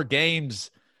 playing more games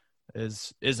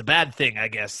is a bad thing, I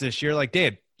guess, this year. Like,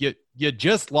 Dan, you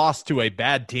just lost to a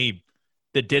bad team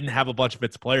that didn't have a bunch of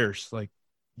its players. Like,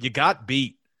 you got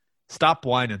beat. Stop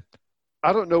whining.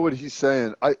 I don't know what he's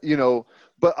saying.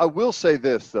 But I will say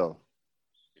this, though.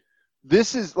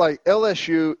 This is like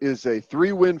LSU is a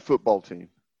 3-win football team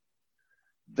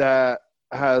that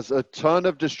has a ton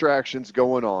of distractions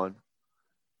going on,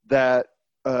 that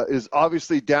is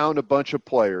obviously down a bunch of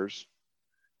players,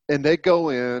 and they go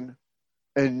in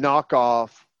and knock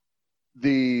off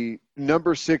the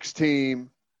number 6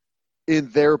 team in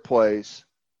their place.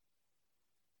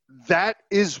 That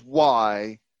is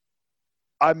why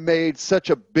I made such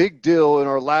a big deal in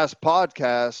our last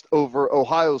podcast over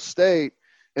Ohio State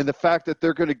and the fact that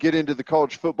they're going to get into the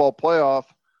college football playoff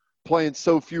playing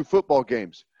so few football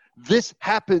games. This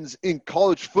happens in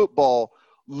college football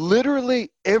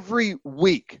literally every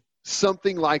week.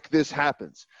 Something like this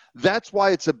happens. That's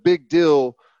why it's a big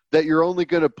deal that you're only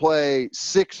going to play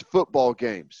 6 football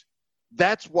games.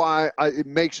 That's why it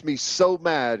makes me so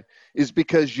mad, is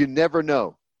because you never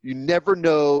know. You never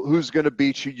know who's going to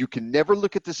beat you. You can never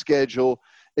look at the schedule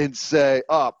and say,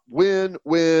 win,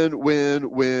 win, win,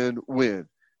 win, win.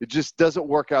 It just doesn't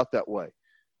work out that way.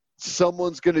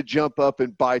 Someone's going to jump up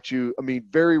and bite you. I mean,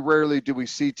 very rarely do we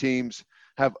see teams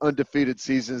have undefeated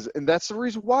seasons, and that's the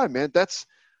reason why, man.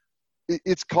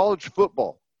 It's college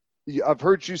football. I've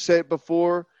heard you say it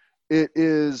before. It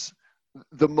is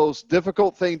the most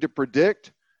difficult thing to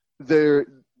predict. There's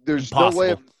Impossible. no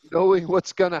way of knowing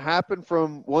what's going to happen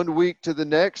from one week to the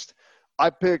next. I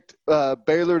picked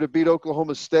Baylor to beat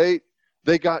Oklahoma State.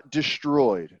 They got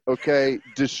destroyed, okay?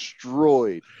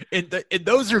 Destroyed. And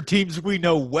those are teams we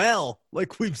know well,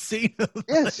 like we've seen them.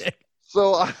 Yes.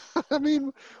 So, I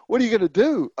mean, what are you going to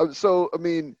do? So, I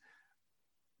mean,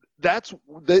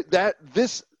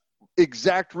 this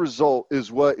exact result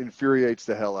is what infuriates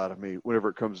the hell out of me whenever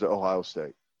it comes to Ohio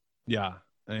State. Yeah.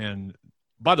 And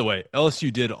by the way,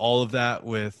 LSU did all of that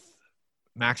with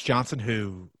Max Johnson,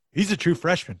 who he's a true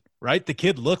freshman, right? The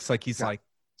kid looks like he's like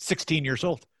 16 years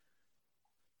old.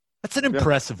 That's an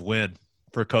impressive win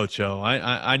for Coach O.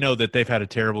 I know that they've had a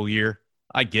terrible year.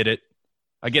 I get it.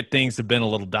 I get things have been a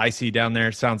little dicey down there.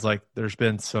 It sounds like there's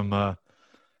been some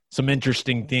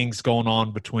interesting things going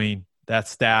on between that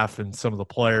staff and some of the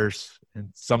players and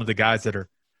some of the guys that are,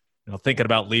 thinking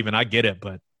about leaving. I get it,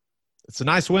 but it's a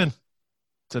nice win.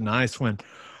 It's a nice win.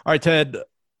 All right, Ted,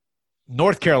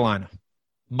 North Carolina,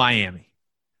 Miami.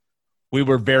 We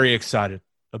were very excited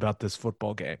about this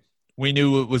football game. We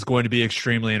knew it was going to be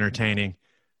extremely entertaining.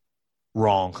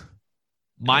 Wrong.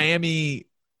 Miami,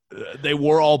 they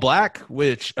wore all black,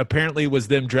 which apparently was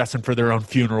them dressing for their own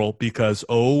funeral because,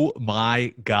 oh,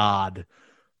 my God,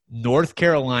 North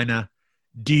Carolina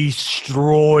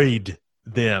destroyed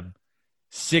them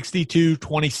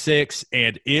 62-26,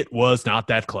 and it was not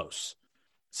that close.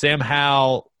 Sam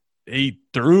Howell, he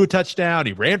threw a touchdown.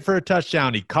 He ran for a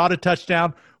touchdown. He caught a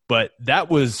touchdown, but that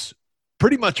was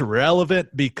pretty much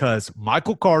irrelevant because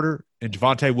Michael Carter and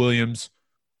Javonte Williams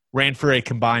ran for a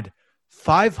combined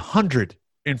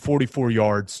 544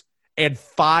 yards and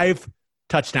 5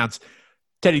 touchdowns.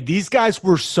 Teddy, these guys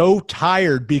were so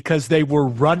tired because they were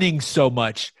running so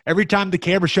much. Every time the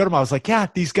camera showed them, I was like, yeah,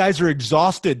 these guys are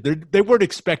exhausted. They weren't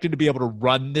expecting to be able to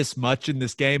run this much in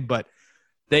this game, but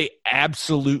they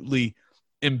absolutely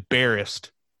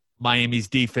embarrassed Miami's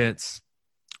defense.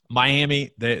 Miami,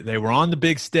 they were on the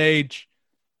big stage.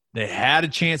 They had a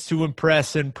chance to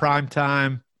impress in prime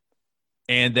time,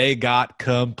 and they got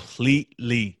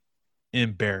completely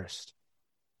embarrassed.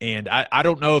 And I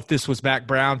don't know if this was Mac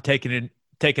Brown taking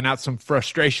out some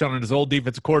frustration on his old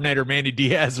defensive coordinator, Manny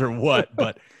Diaz, or what,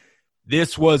 but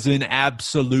this was an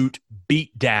absolute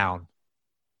beatdown.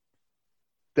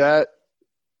 That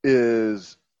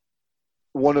is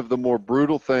one of the more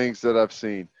brutal things that I've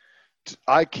seen.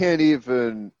 I can't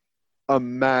even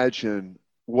imagine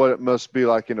what it must be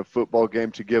like in a football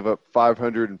game to give up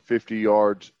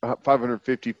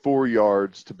 554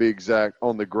 yards to be exact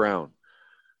on the ground.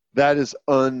 That is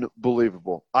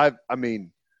unbelievable. I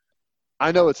mean,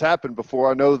 I know it's happened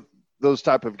before. I know those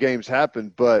type of games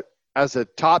happen, but as a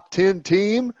top 10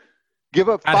 team, give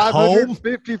up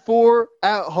 554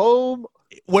 at home.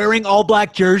 Wearing all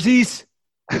black jerseys.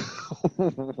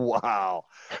 Wow.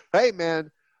 Hey,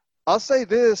 man, I'll say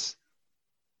this.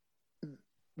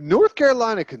 North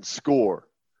Carolina can score.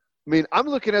 I mean, I'm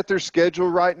looking at their schedule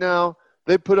right now.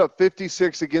 They put up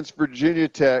 56 against Virginia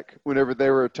Tech whenever they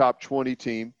were a top 20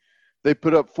 team. They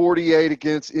put up 48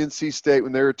 against NC State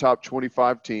when they were a top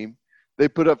 25 team. They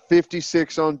put up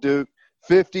 56 on Duke,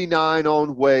 59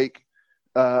 on Wake,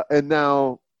 and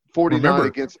now 49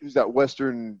 against – who's that,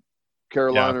 Western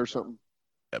Carolina or something?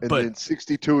 And then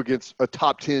 62 against a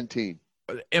top 10 team.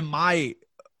 And my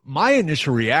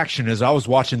initial reaction is I was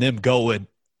watching them go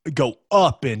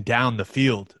up and down the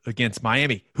field against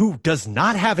Miami, who does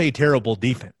not have a terrible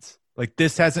defense. Like,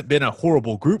 this hasn't been a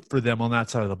horrible group for them on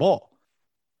that side of the ball.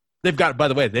 They've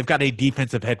got a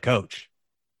defensive head coach.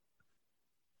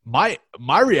 My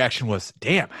reaction was,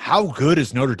 damn, how good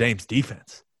is Notre Dame's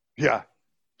defense? Yeah.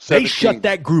 17. They shut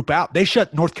that group out. They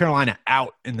shut North Carolina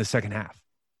out in the second half.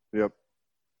 Yep.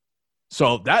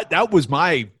 So that was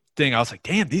my thing. I was like,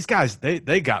 damn, these guys,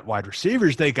 they got wide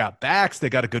receivers, they got backs, they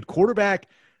got a good quarterback.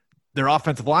 Their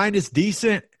offensive line is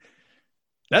decent.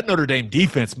 That Notre Dame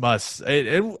defense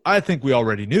I think we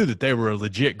already knew that they were a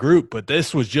legit group, but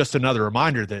this was just another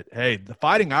reminder that, hey, the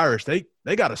Fighting Irish, they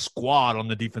got a squad on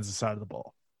the defensive side of the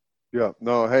ball. Yeah,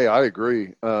 no, hey, I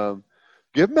agree.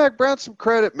 Give Mack Brown some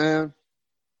credit, man.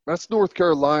 That's North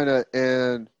Carolina,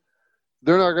 and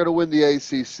they're not going to win the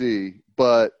ACC,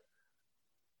 but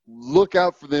look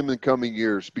out for them in coming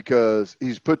years because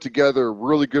he's put together a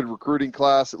really good recruiting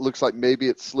class. It looks like maybe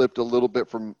it slipped a little bit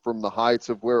from the heights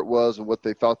of where it was and what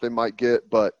they thought they might get,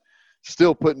 but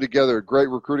still putting together a great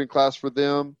recruiting class for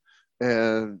them.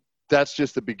 And that's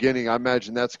just the beginning. I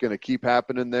imagine that's going to keep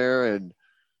happening there. And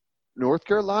North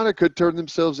Carolina could turn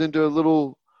themselves into a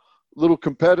little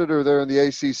competitor there in the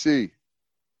ACC.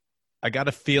 I got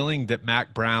a feeling that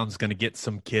Mack Brown's going to get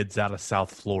some kids out of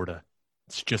South Florida.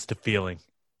 It's just a feeling.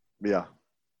 Yeah.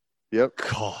 Yep.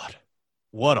 God,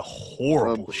 what a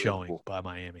horrible showing by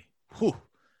Miami. Whew.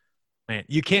 Man,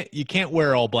 you can't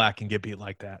wear all black and get beat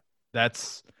like that.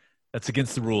 That's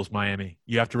against the rules, Miami.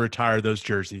 You have to retire those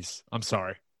jerseys. I'm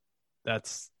sorry.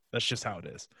 That's just how it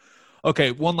is.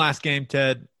 Okay, one last game,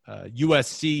 Ted.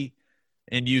 USC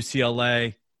and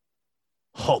UCLA.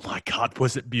 Oh my God,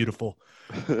 was it beautiful?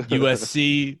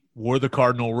 USC wore the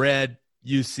cardinal red.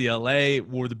 UCLA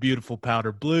wore the beautiful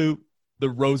powder blue. The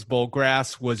Rose Bowl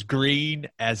grass was green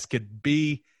as could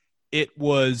be. It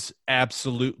was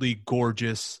absolutely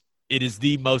gorgeous. It is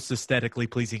the most aesthetically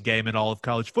pleasing game in all of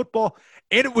college football,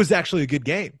 and it was actually a good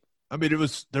game. I mean,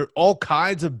 there are all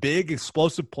kinds of big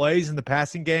explosive plays in the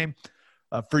passing game.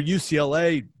 For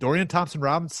UCLA, Dorian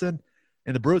Thompson-Robinson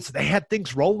and the Bruins, they had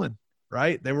things rolling,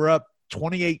 right? They were up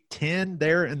 28-10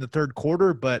 there in the third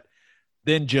quarter, but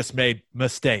then just made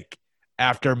mistake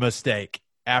after mistake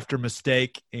after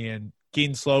mistake, and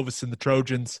Keaton Slovis and the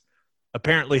Trojans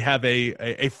apparently have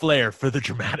a flair for the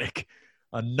dramatic.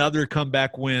 Another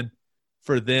comeback win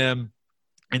for them.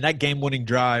 And that game-winning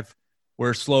drive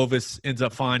where Slovis ends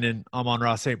up finding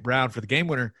Amon-Ra St. Brown for the game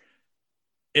winner,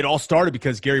 it all started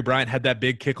because Gary Bryant had that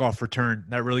big kickoff return.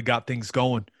 That really got things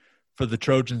going for the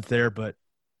Trojans there. But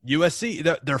USC,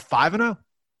 they're 5-0.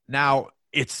 Now,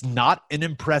 it's not an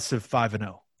impressive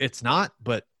 5-0. It's not,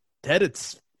 but Ted,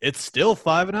 it's still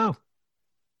 5-0.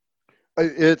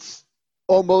 It's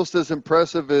almost as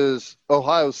impressive as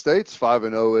Ohio State's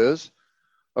 5-0 is.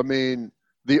 I mean,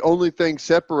 the only thing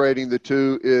separating the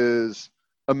two is,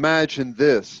 imagine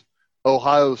this: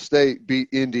 Ohio State beat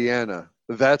Indiana.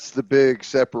 That's the big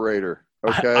separator.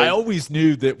 Okay. I always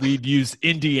knew that we'd use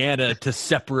Indiana to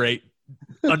separate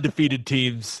undefeated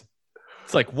teams.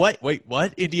 It's like, what? Wait,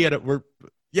 what? Indiana?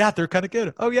 They're kind of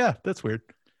good. Oh yeah, that's weird.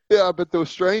 Yeah, but the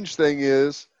strange thing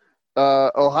is,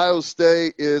 Ohio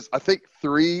State is, I think,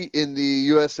 3 in the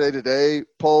USA Today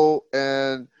poll,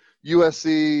 and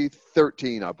USC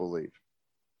 13, I believe.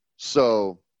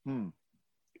 So,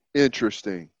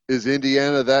 interesting. Is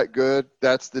Indiana that good?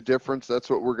 That's the difference. That's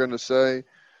what we're going to say.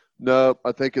 No,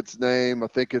 I think it's name. I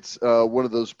think it's one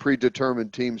of those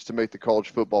predetermined teams to make the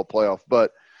college football playoff.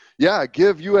 But, yeah,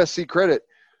 give USC credit.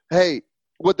 Hey,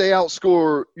 would they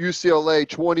outscore UCLA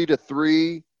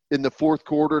 20-3 in the fourth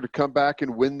quarter to come back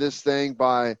and win this thing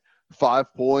by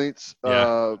 5 points?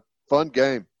 Yeah. Fun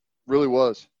game. Really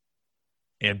was.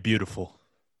 And beautiful.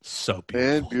 So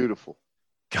beautiful. And beautiful.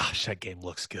 Gosh, that game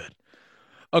looks good.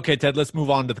 Okay, Ted, let's move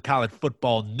on to the college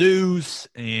football news.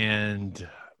 And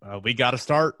we got to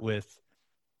start with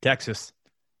Texas.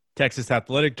 Texas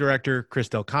Athletic Director Chris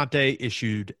Del Conte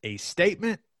issued a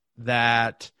statement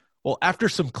that, well, after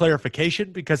some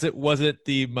clarification, because it wasn't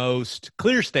the most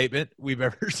clear statement we've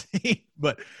ever seen,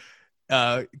 but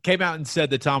came out and said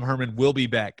that Tom Herman will be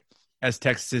back as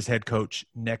Texas's head coach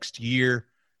next year.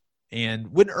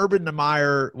 And when Urban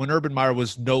Meyer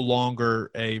was no longer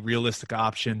a realistic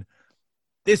option,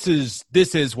 this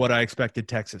is what I expected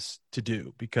Texas to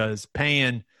do, because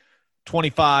paying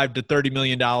 $25 to $30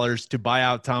 million to buy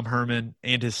out Tom Herman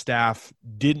and his staff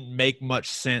didn't make much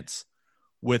sense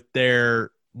with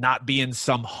there not being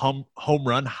some home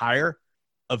run hire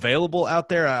available out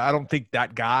there. I don't think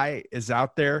that guy is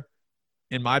out there,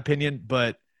 in my opinion.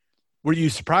 But were you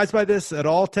surprised by this at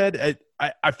all, Ted?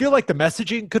 I feel like the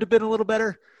messaging could have been a little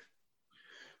better.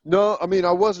 No, I mean,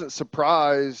 I wasn't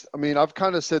surprised. I mean, I've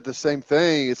kind of said the same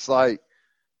thing. It's like,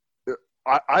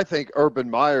 I think Urban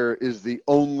Meyer is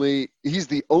he's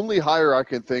the only hire I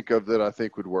can think of that I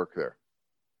think would work there.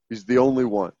 He's the only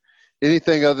one.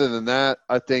 Anything other than that,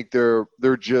 I think they're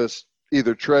just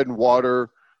either treading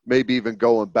water, maybe even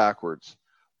going backwards.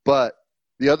 But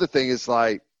the other thing is,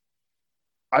 like,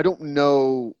 I don't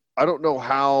know I don't know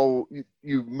how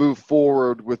you move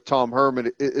forward with Tom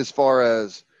Herman as far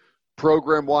as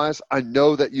program wise. I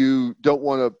know that you don't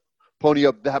want to pony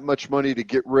up that much money to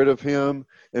get rid of him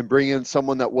and bring in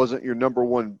someone that wasn't your number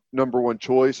one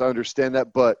choice. I understand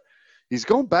that, but he's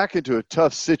going back into a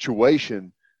tough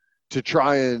situation to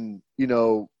try and,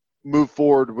 move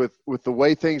forward with the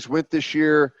way things went this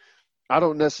year. I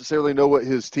don't necessarily know what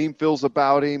his team feels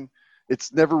about him.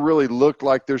 It's never really looked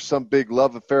like there's some big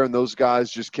love affair, and those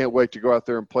guys just can't wait to go out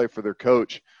there and play for their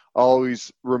coach. I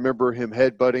always remember him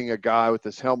headbutting a guy with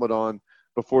his helmet on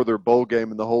before their bowl game,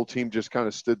 and the whole team just kind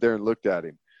of stood there and looked at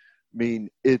him. I mean,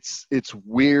 it's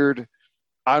weird.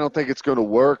 I don't think it's going to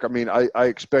work. I mean, I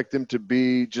expect them to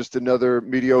be just another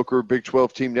mediocre Big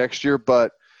 12 team next year,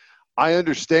 but I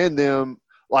understand them.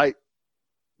 Like,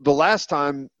 the last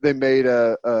time they made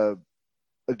a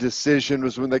decision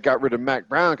was when they got rid of Mac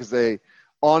Brown, because they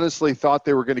honestly thought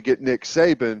they were going to get Nick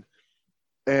Saban,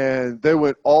 and they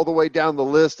went all the way down the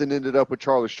list and ended up with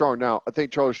Charlie Strong. Now, I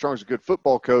think Charlie Strong's a good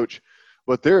football coach,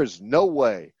 but there is no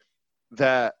way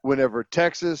that whenever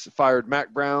Texas fired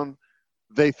Mac Brown,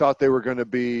 they thought they were going to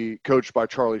be coached by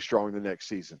Charlie Strong the next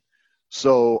season.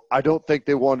 So I don't think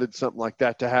they wanted something like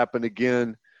that to happen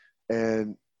again.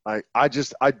 And I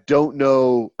don't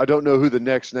know who the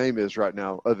next name is right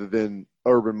now other than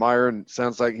Urban Meyer, and it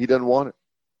sounds like he doesn't want it.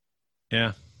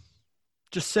 Yeah.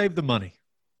 Just save the money.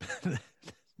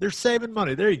 They're saving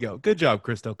money. There you go. Good job,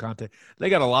 Chris Del Conte. They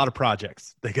got a lot of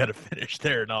projects they got to finish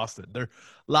there in Austin. There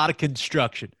a lot of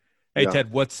construction. Hey, Yeah.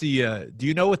 Ted, what's do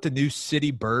you know what the new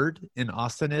city bird in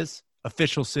Austin is?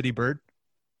 Official city bird?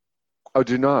 I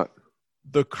do not.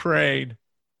 The crane.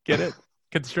 Get it?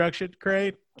 Construction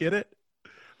crane. Get it?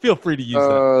 Feel free to use that.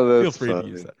 Oh, Feel that's free funny. to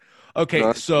use that. Okay, No,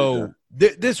 I so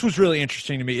this was really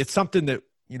interesting to me. It's something that,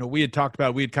 we had talked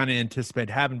about, we had kind of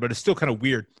anticipated having, but it's still kind of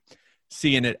weird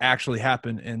seeing it actually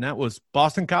happen, and that was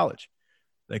Boston College.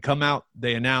 They come out,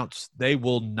 they announce they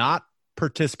will not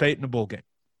participate in a bowl game.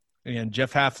 And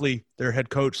Jeff Hafley, their head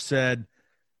coach, said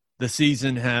the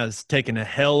season has taken a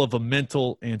hell of a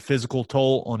mental and physical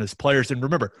toll on his players. And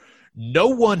remember, no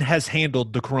one has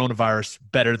handled the coronavirus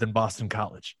better than Boston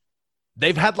College.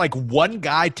 They've had like one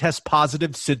guy test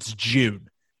positive since June.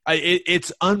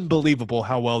 It's unbelievable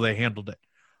how well they handled it.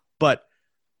 But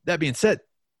that being said,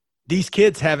 these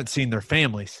kids haven't seen their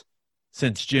families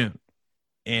since June.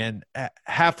 And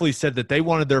Hafley said that they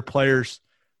wanted their players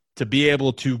to be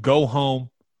able to go home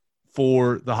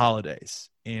for the holidays.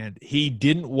 And he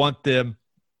didn't want them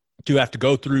to have to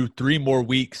go through 3 more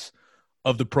weeks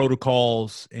of the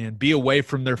protocols and be away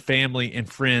from their family and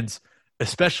friends,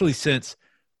 especially since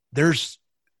there's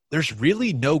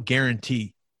really no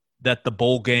guarantee that the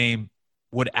bowl game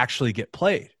would actually get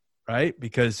played, right?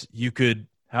 Because you could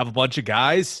have a bunch of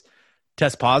guys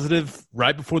test positive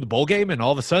right before the bowl game and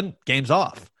all of a sudden game's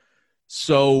off.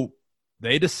 So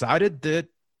they decided that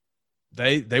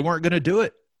they weren't going to do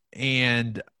it.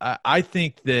 And I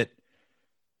think that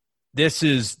this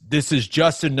is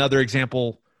just another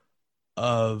example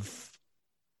of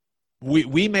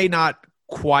we may not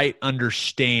quite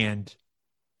understand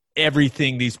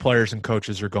everything these players and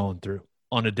coaches are going through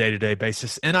on a day-to-day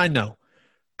basis. And I know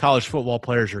college football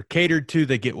players are catered to.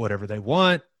 They get whatever they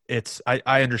want.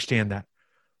 I understand that.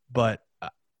 But,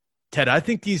 Ted, I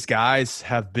think these guys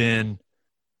have been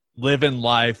living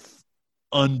life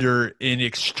under an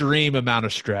extreme amount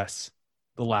of stress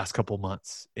the last couple of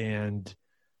months. And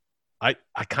I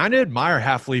kind of admire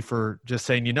Hafley for just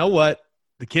saying, you know what?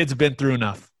 The kids have been through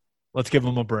enough. Let's give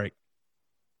them a break.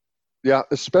 Yeah,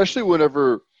 especially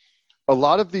whenever a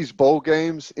lot of these bowl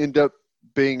games end up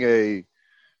being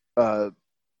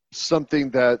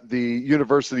something that the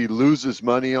university loses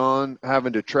money on,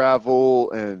 having to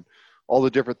travel and all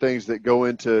the different things that go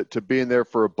into being there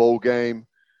for a bowl game,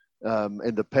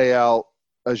 and the payout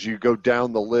as you go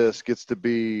down the list gets to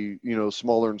be,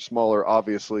 smaller and smaller,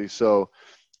 obviously. So,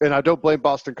 and I don't blame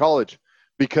Boston College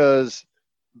because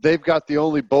they've got the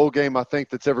only bowl game I think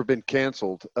that's ever been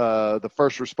canceled. The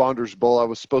First Responders Bowl, I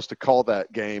was supposed to call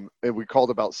that game, and we called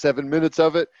about 7 minutes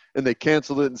of it, and they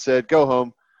canceled it and said, go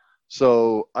home.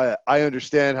 So I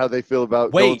understand how they feel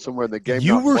about going somewhere in the game.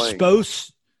 You were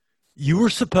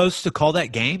supposed to call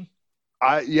that game?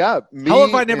 How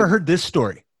have I never heard this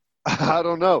story? I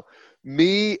don't know.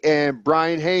 Me and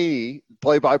Brian Haney,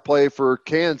 play-by-play for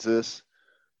Kansas,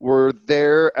 were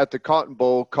there at the Cotton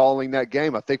Bowl calling that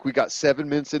game. I think we got 7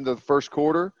 minutes into the first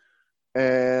quarter,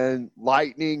 and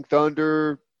lightning,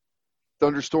 thunderstorms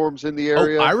in the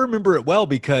area. Oh, I remember it well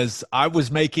because I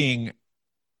was making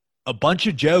a bunch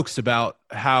of jokes about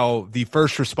how the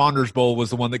First Responders Bowl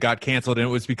was the one that got canceled, and it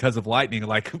was because of lightning.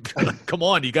 Like, come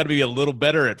on, you got to be a little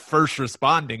better at first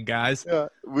responding, guys. Yeah,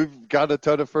 we've got a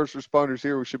ton of first responders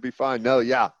here. We should be fine. No,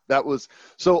 yeah, that was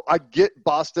 – so I get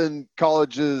Boston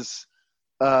College's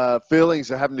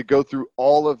feelings of having to go through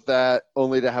all of that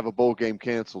only to have a bowl game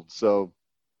canceled. So,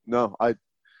 no, I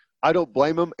don't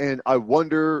blame them, and I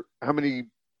wonder how many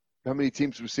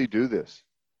teams we see do this.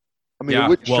 I mean, it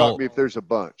wouldn't shock me if there's a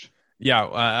bunch. Yeah,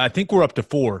 I think we're up to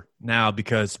 4 now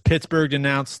because Pittsburgh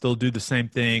announced they'll do the same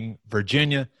thing.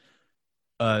 Virginia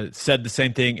said the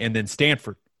same thing, and then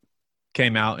Stanford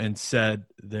came out and said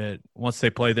that once they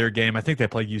play their game, I think they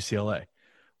play UCLA.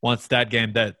 Once that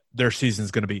game, that their season is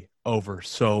going to be over.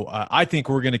 So I think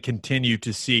we're going to continue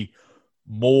to see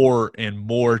more and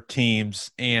more teams,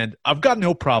 and I've got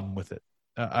no problem with it.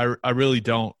 I really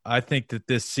don't. I think that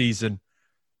this season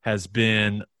has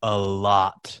been a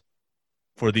lot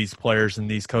for these players and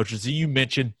these coaches. You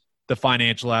mentioned the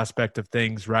financial aspect of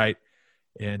things, right?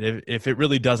 And if it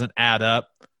really doesn't add up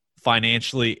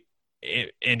financially,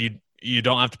 and you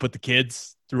don't have to put the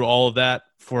kids through all of that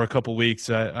for a couple weeks,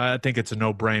 I think it's a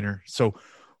no-brainer. So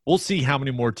we'll see how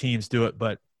many more teams do it.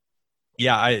 But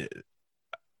yeah,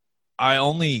 I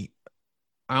only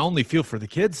feel for the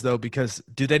kids though, because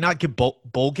do they not get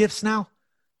bowl gifts now?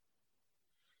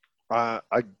 I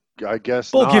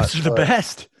guess bowl not, gifts are the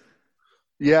best.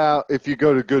 Yeah, if you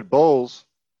go to good bowls.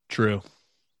 True.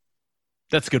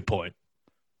 That's a good point.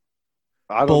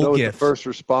 I don't know what the first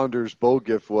responders bowl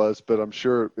gift was, but I'm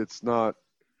sure it's not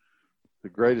the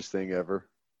greatest thing ever.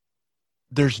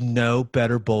 There's no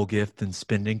better bowl gift than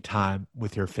spending time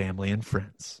with your family and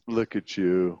friends. Look at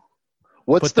you.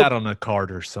 Put that on a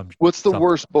card or something. What's the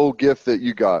worst bowl gift that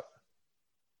you got?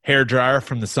 Hair dryer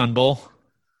from the Sun Bowl.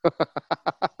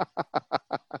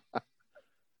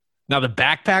 Now the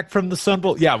backpack from the Sun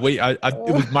Bowl. Yeah, it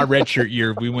was my redshirt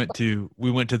year. We went to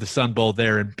the Sun Bowl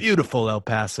there in beautiful El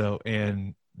Paso,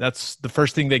 and that's the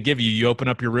first thing they give you. You open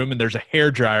up your room and there's a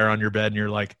hair dryer on your bed, and you're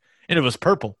like, and it was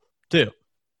purple too.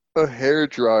 A hair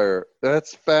dryer.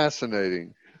 That's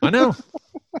fascinating. I know.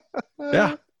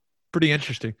 Yeah, pretty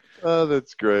interesting. Oh,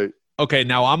 that's great. Okay,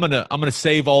 now I'm gonna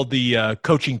save all the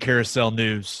coaching carousel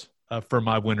news for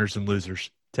my winners and losers,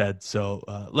 Ted. So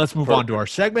let's move on to our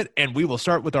segment, and we will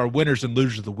start with our winners and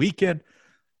losers of the weekend.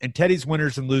 And Teddy's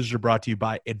winners and losers are brought to you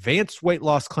by Advanced Weight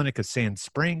Loss Clinic of Sand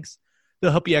Springs.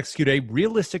 They'll help you execute a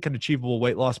realistic and achievable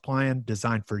weight loss plan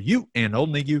designed for you and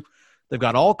only you. They've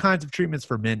got all kinds of treatments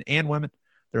for men and women.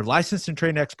 Their licensed and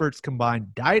trained experts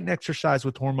combine diet and exercise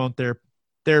with hormone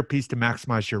therapies to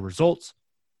maximize your results.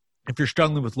 If you're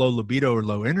struggling with low libido or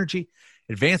low energy,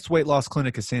 Advanced Weight Loss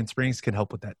Clinic of Sand Springs can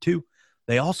help with that too.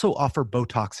 They also offer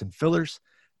Botox and fillers.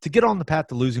 To get on the path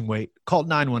to losing weight, call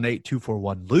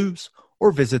 918-241-LOSE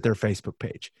or visit their Facebook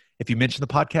page. If you mention the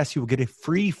podcast, you will get a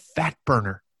free fat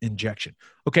burner injection.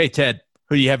 Okay, Ted,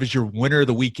 who do you have as your winner of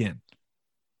the weekend?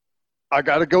 I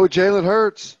got to go with Jalen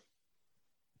Hurts.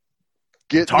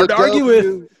 It's hard to argue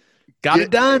with. Got it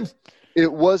done.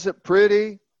 It wasn't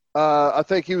pretty. I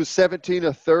think he was 17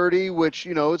 of 30, which,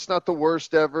 it's not the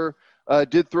worst ever.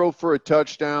 Did throw for a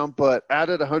touchdown, but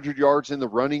added 100 yards in the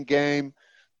running game.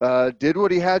 Did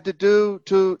what he had to do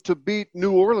to beat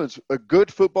New Orleans, a good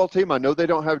football team. I know they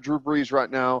don't have Drew Brees right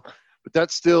now, but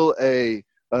that's still a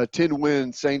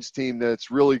 10-win Saints team that's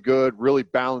really good, really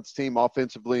balanced team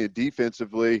offensively and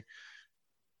defensively.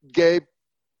 Gabe,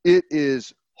 it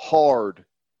is hard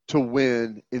to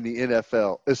win in the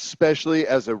NFL, especially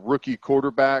as a rookie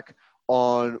quarterback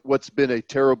on what's been a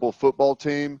terrible football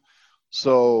team.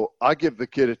 So I give the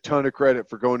kid a ton of credit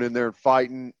for going in there and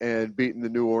fighting and beating the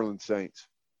New Orleans Saints.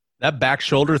 That back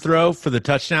shoulder throw for the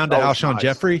touchdown to Alshon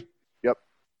Jeffrey. Yep.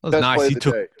 That was nice.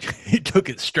 He took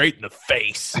it straight in the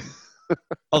face. I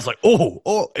was like, oh,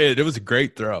 it was a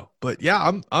great throw. But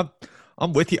yeah,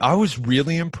 I'm with you. I was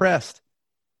really impressed.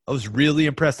 I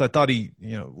thought he,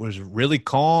 was really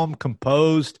calm,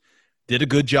 composed, did a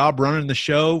good job running the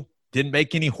show, didn't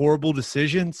make any horrible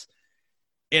decisions.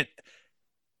 And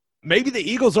maybe the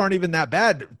Eagles aren't even that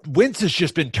bad. Wentz has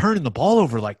just been turning the ball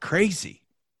over like crazy.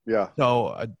 Yeah.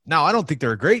 So now I don't think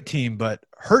they're a great team, but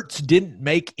Hurts didn't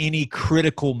make any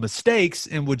critical mistakes.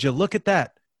 And would you look at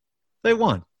that? They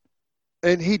won.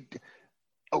 And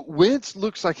Wentz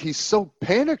looks like he's so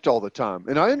panicked all the time.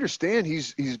 And I understand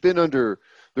he's been under –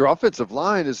 their offensive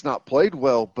line has not played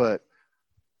well, but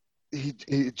he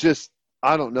just –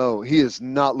 I don't know. He has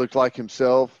not looked like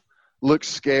himself, looks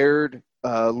scared,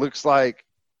 looks like,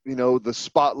 the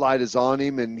spotlight is on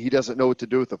him and he doesn't know what to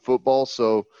do with the football.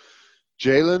 So,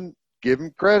 Jalen, give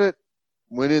him credit.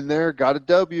 Went in there, got a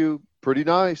W. Pretty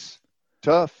nice.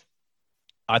 Tough.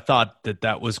 I thought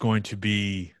that was going to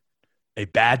be a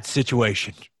bad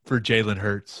situation for Jalen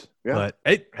Hurts. Yeah.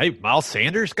 But hey, Miles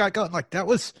Sanders got going. Like that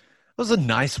was a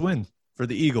nice win for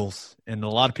the Eagles. And a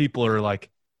lot of people are like,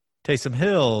 Taysom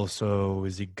Hill, so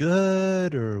is he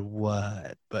good or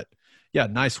what? But yeah,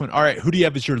 nice win. All right, who do you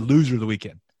have as your loser of the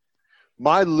weekend?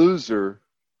 My loser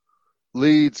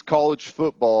leads college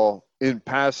football in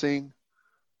passing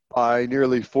by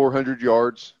nearly 400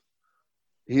 yards.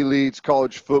 He leads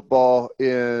college football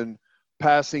in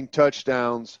passing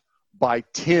touchdowns by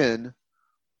 10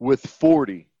 with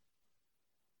 40.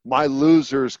 My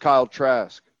loser is Kyle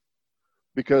Trask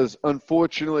because,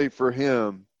 unfortunately for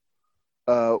him,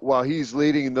 while he's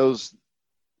leading in those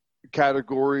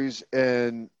categories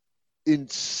and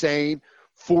insane,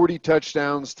 40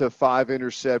 touchdowns to 5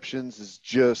 interceptions is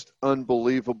just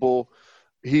unbelievable.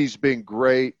 He's been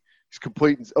great. He's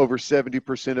completing over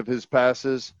 70% of his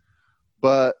passes.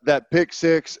 But that pick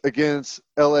six against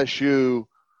LSU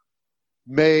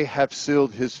may have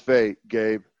sealed his fate,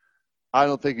 Gabe. I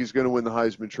don't think he's going to win the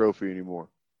Heisman Trophy anymore.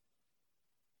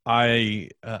 I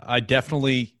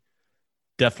definitely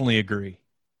agree.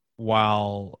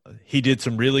 While he did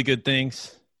some really good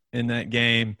things in that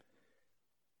game,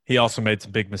 he also made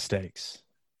some big mistakes.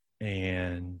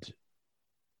 And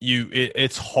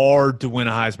it's hard to win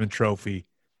a Heisman Trophy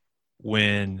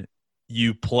when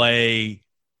you play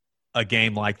a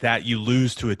game like that. You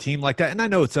lose to a team like that. And I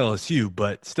know it's LSU,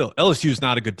 but still, LSU is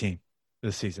not a good team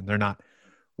this season. They're not.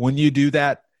 When you do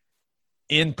that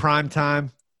in prime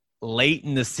time, late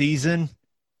in the season,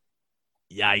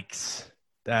 yikes.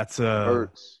 That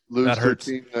hurts. Lose to a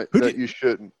team that you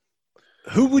shouldn't.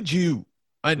 Who would you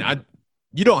 –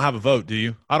 you don't have a vote, do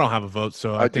you? I don't have a vote,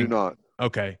 so I think – do not.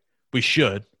 Okay. We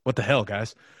should. What the hell,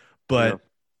 guys? But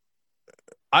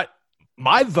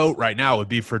my vote right now would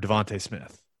be for Devontae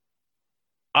Smith.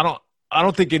 I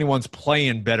don't think anyone's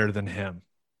playing better than him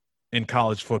in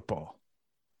college football.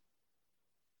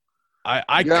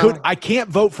 I can't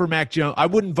vote for Mac Jones. I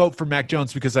wouldn't vote for Mac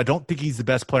Jones because I don't think he's the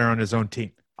best player on his own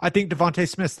team. I think Devontae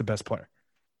Smith's the best player.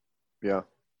 Yeah.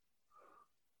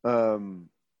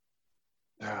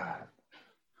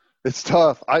 It's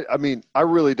tough. I mean, I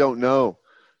really don't know.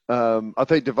 I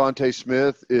think Devontae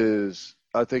Smith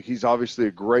I think he's obviously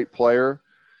a great player.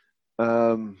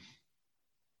 I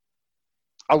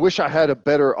wish I had a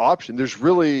better option. There's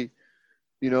really,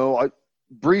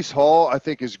 Breece Hall, I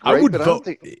think, is great, but I don't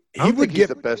think he's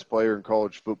the best player in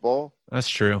college football. That's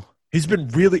true. He's been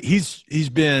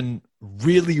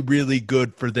really, really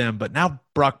good for them, but now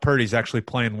Brock Purdy's actually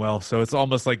playing well, so it's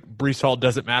almost like Breece Hall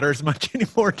doesn't matter as much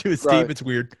anymore to his team. It's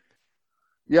weird.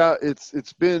 Yeah, it's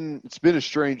been a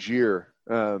strange year.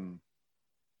 I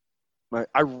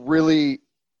really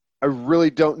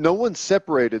don't. No one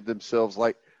separated themselves.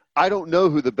 Like, I don't know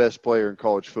who the best player in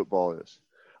college football is.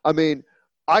 I mean,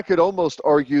 I could almost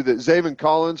argue that Zaven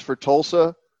Collins for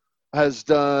Tulsa has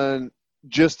done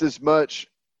just as much,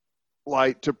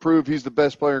 like, to prove he's the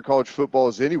best player in college football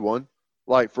as anyone.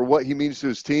 Like, for what he means to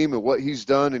his team and what he's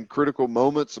done in critical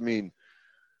moments. I mean,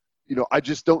 I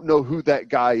just don't know who that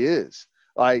guy is.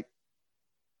 Like,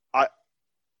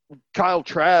 Kyle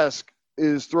Trask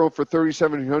is throwing for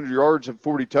 3,700 yards and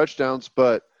 40 touchdowns,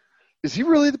 but is he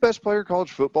really the best player in college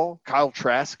football? Kyle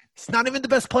Trask? He's not even the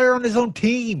best player on his own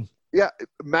team. Yeah,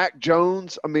 Mac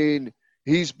Jones, I mean,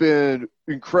 he's been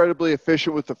incredibly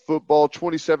efficient with the football,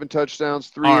 27 touchdowns,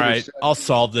 3 All right, I'll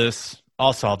solve this.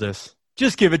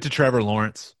 Just give it to Trevor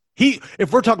Lawrence.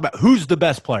 If we're talking about who's the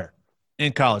best player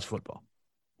in college football,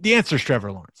 the answer is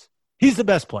Trevor Lawrence. He's the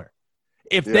best player.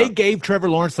 If they gave Trevor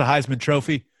Lawrence the Heisman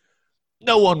Trophy,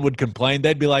 no one would complain.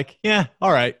 They'd be like, yeah,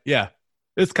 all right, yeah.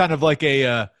 It's kind of like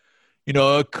a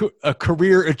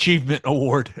career achievement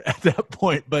award at that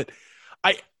point. But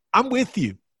I'm with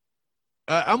you.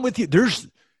 I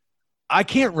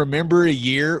can't remember a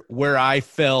year where I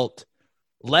felt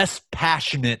less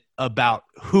passionate about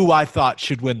who I thought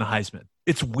should win the Heisman.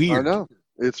 It's weird. I know.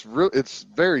 It's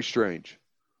very strange.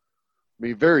 I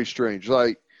mean, very strange.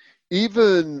 Like,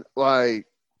 even like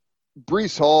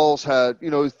Breece Hall's had,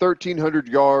 1,300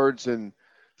 yards and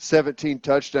 17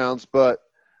 touchdowns, but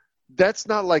that's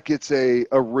not like it's a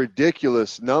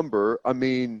ridiculous number. I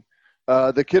mean,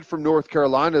 the kid from North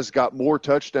Carolina's got more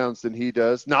touchdowns than he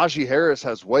does. Najee Harris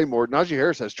has way more. Najee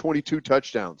Harris has 22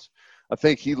 touchdowns. I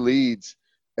think he leads.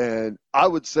 And I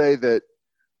would say that,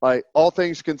 like, all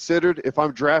things considered, if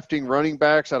I'm drafting running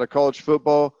backs out of college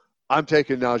football, I'm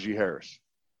taking Najee Harris.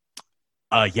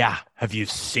 Yeah. Have you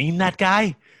seen that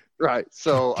guy? Right.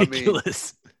 So,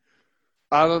 ridiculous.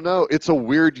 I don't know. It's a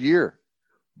weird year,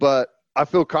 but I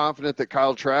feel confident that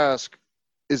Kyle Trask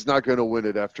is not going to win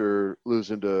it after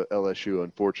losing to LSU,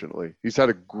 unfortunately. He's had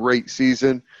a great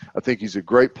season. I think he's a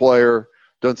great player,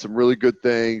 done some really good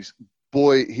things.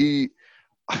 Boy, you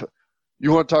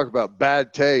want to talk about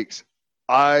bad takes.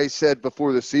 I said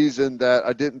before the season that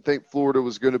I didn't think Florida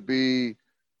was going to be,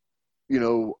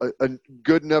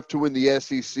 good enough to win the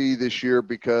SEC this year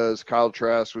because Kyle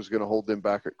Trask was going to hold them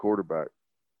back at quarterback.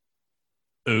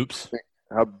 Oops.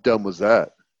 How dumb was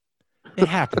that? It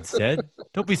happens, Ted.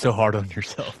 Don't be so hard on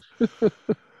yourself.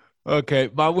 Okay,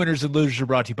 my winners and losers are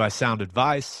brought to you by Sound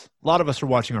Advice. A lot of us are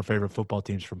watching our favorite football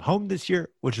teams from home this year,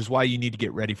 which is why you need to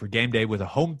get ready for game day with a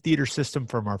home theater system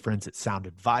from our friends at Sound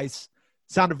Advice.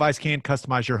 Sound Advice can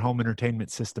customize your home entertainment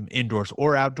system indoors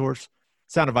or outdoors.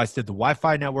 Sound Advice did the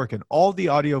Wi-Fi network and all the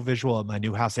audio-visual at my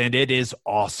new house, and it is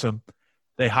awesome.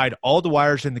 They hide all the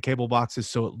wires in the cable boxes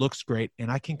so it looks great,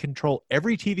 and I can control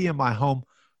every TV in my home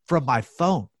from my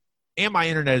phone. And my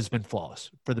internet has been flawless.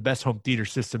 For the best home theater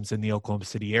systems in the Oklahoma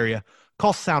City area,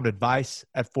 call Sound Advice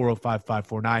at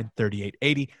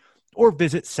 405-549-3880 or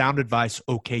visit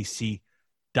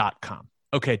soundadviceokc.com.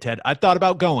 Okay, Ted, I thought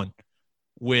about going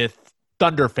with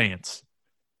Thunder fans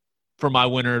for my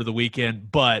winner of the weekend,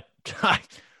 but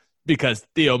because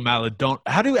Theo Maledon,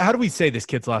 how do we say this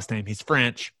kid's last name? He's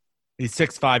French. He's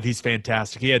 6'5". He's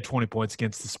fantastic. He had 20 points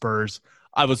against the Spurs.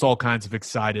 I was all kinds of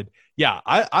excited. Yeah,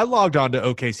 I logged on to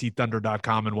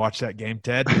OKCThunder.com and watched that game,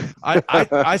 Ted.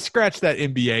 I scratched that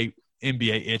NBA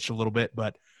itch a little bit,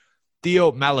 but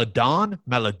Theo Maledon.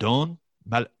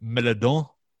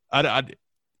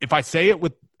 If I say it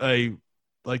with a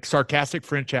sarcastic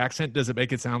French accent, does it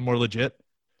make it sound more legit?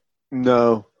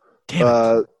 No.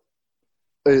 Damn it.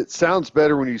 It sounds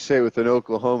better when you say it with an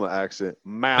Oklahoma accent.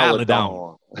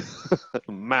 Maledon.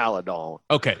 Maledon.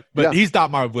 Okay, but he's not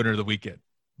my winner of the weekend.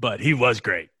 But he was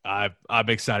great. I'm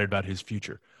excited about his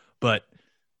future.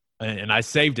 And I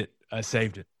saved it.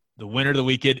 The winner of the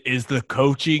weekend is the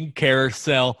coaching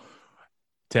carousel.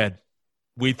 Ted,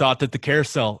 we thought that the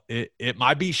carousel, it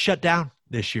might be shut down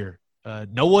this year.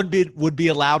 No one would be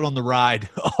allowed on the ride.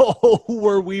 Oh,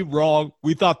 were we wrong?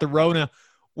 We thought the Rona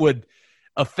would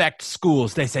affect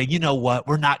schools. They say, you know what?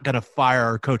 We're not going to fire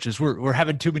our coaches. We're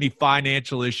having too many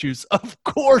financial issues. Of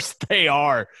course they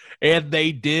are. And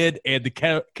they did. And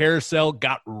the carousel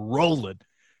got rolling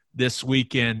this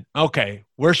weekend. Okay,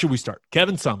 where should we start?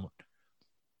 Kevin Sumlin,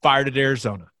 fired at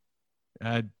Arizona.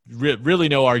 Really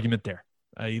no argument there.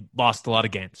 He lost a lot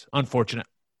of games. Unfortunate.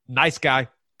 Nice guy,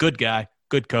 good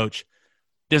coach.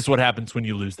 This is what happens when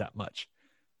you lose that much.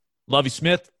 Lovie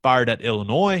Smith, fired at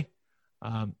Illinois.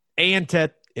 And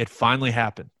Ted, it finally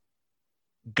happened.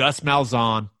 Gus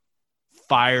Malzahn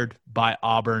fired by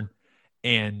Auburn.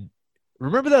 And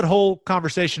remember that whole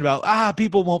conversation about,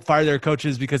 people won't fire their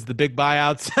coaches because of the big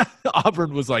buyouts?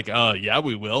 Auburn was like, yeah,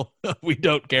 we will. We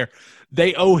don't care.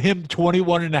 They owe him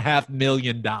 $21.5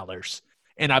 million.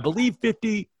 And I believe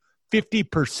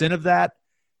 50% of that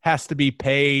has to be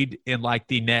paid in like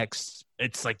the next,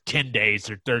 it's like 10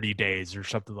 days or 30 days or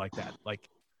something like that.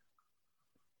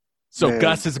 So Man,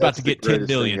 Gus is about to get $10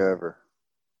 million. Ever.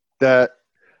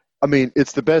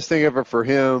 It's the best thing ever for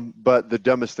him, but the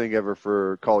dumbest thing ever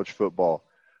for college football.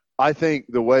 I think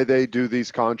the way they do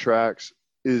these contracts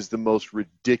is the most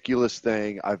ridiculous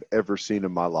thing I've ever seen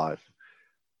in my life.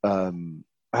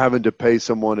 Having to pay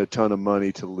someone a ton of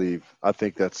money to leave, I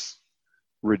think that's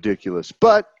ridiculous.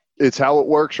 But it's how it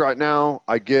works right now.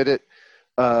 I get it.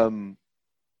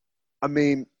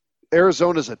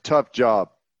 Arizona's a tough job.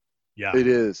 Yeah, it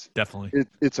is definitely.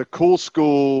 It's a cool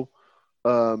school.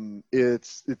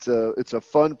 It's a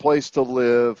fun place to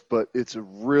live, but it's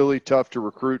really tough to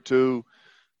recruit to.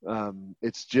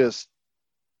 It's just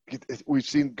we've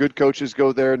seen good coaches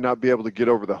go there and not be able to get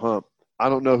over the hump. I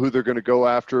don't know who they're going to go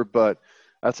after, but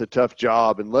that's a tough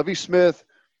job. And Lovie Smith,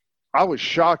 I was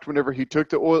shocked whenever he took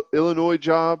the Illinois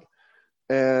job,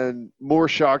 and more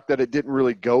shocked that it didn't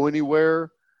really go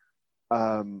anywhere.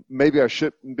 Maybe I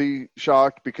shouldn't be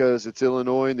shocked because it's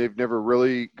Illinois and they've never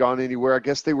really gone anywhere. I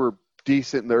guess they were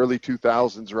decent in the early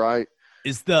 2000s, right?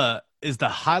 Is the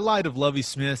highlight of Lovie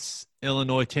Smith's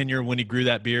Illinois tenure when he grew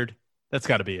that beard? That's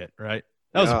got to be it, right?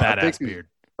 That was a badass beard.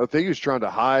 I think he was trying to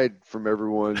hide from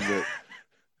everyone that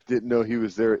didn't know he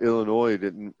was there at Illinois,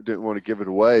 didn't want to give it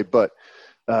away. But,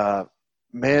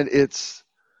 man, it's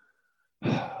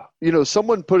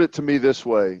someone put it to me this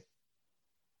way.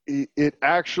 It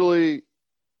actually,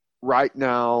 right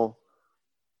now,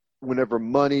 whenever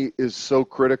money is so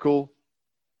critical,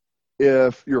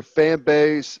 if your fan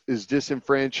base is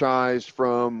disenfranchised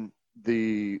from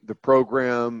the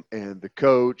program and the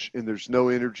coach and there's no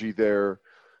energy there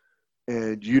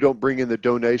and you don't bring in the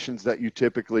donations that you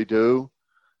typically do,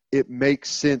 it makes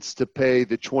sense to pay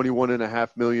the $21.5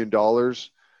 million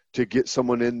to get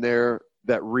someone in there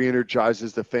that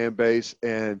re-energizes the fan base,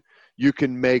 and you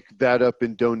can make that up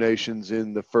in donations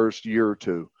in the first year or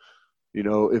two. You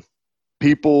know, if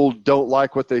people don't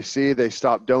like what they see, they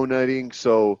stop donating.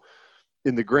 So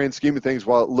in the grand scheme of things,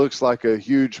 while it looks like a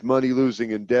huge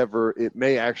money-losing endeavor, it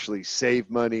may actually save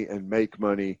money and make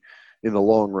money in the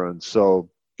long run. So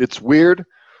it's weird,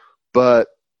 but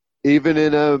even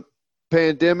in a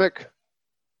pandemic,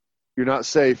 you're not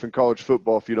safe in college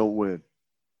football if you don't win.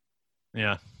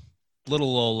 Yeah.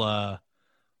 Little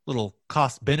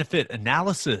cost-benefit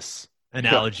analysis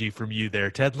analogy from you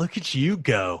there, Ted. Look at you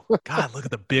go. God, look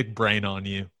at the big brain on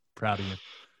you. Proud of you.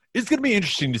 It's going to be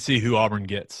interesting to see who Auburn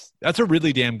gets. That's a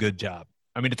really damn good job.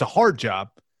 I mean, it's a hard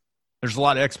job. There's a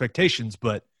lot of expectations,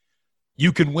 but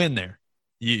you can win there.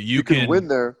 You can win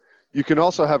there. You can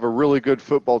also have a really good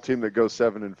football team that goes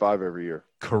 7-5 every year.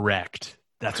 Correct.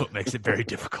 That's what makes it very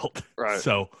difficult. Right.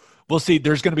 So we'll see.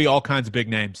 There's going to be all kinds of big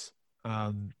names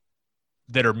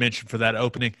that are mentioned for that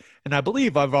opening. And I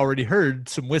believe I've already heard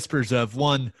some whispers of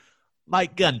one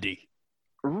Mike Gundy.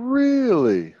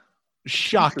 Really?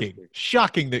 Shocking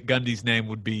that Gundy's name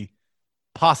would be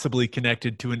possibly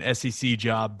connected to an SEC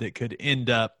job that could end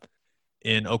up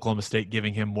in Oklahoma State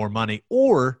giving him more money.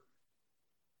 Or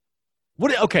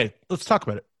what? Okay, let's talk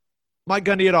about it. Mike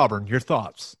Gundy at Auburn, your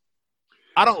thoughts?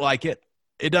 I don't like it.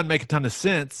 It doesn't make a ton of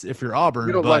sense if you're Auburn.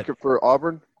 You don't like it for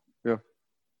Auburn? Yeah.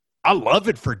 I love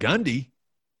it for Gundy.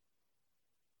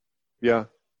 Yeah.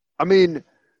 I mean,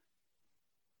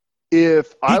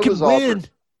 if I was Auburn.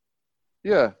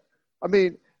 Yeah. I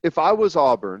mean, if I was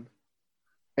Auburn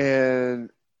and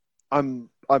I'm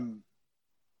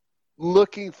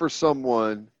looking for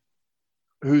someone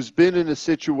who's been in a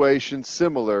situation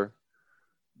similar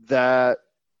that,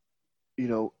 you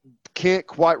know, can't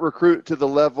quite recruit to the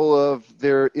level of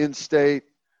their in-state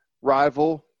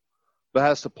rival, but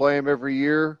has to play him every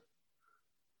year,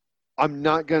 I'm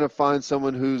not going to find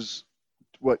someone who's,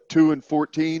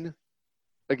 2-14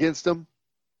 against them.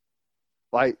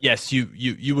 Like, yes,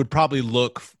 you would probably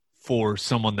look for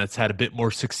someone that's had a bit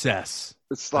more success.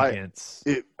 It's like,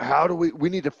 how do we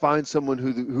need to find someone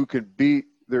who can beat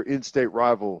their in-state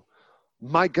rival.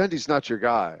 Mike Gundy's not your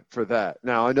guy for that.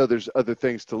 Now, I know there's other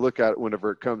things to look at whenever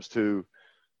it comes to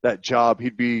that job.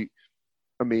 He'd be,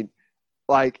 I mean,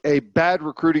 like a bad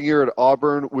recruiting year at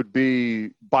Auburn would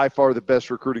be by far the best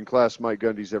recruiting class Mike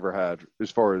Gundy's ever had as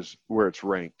far as where it's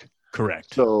ranked.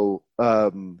 Correct. So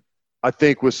I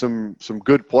think with some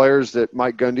good players that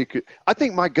Mike Gundy could – I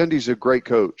think Mike Gundy's a great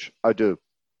coach. I do.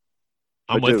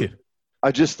 I'm with you.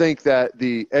 I just think that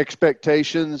the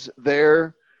expectations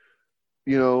there,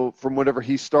 you know, from whenever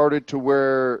he started to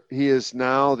where he is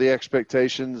now, the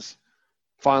expectations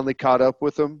finally caught up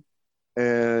with him.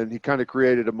 And he kind of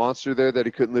created a monster there that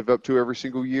he couldn't live up to every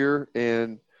single year.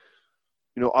 And,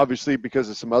 you know, obviously because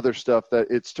of some other stuff that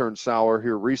it's turned sour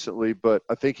here recently, but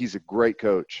I think he's a great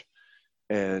coach.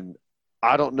 And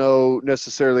I don't know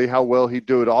necessarily how well he'd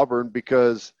do at Auburn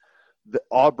because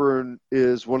Auburn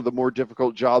is one of the more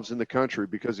difficult jobs in the country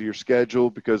because of your schedule,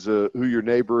 because of who your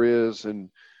neighbor is and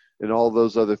all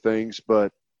those other things.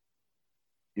 But,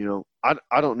 you know,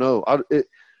 I don't know.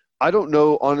 I don't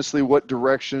know, honestly, what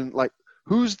direction – like,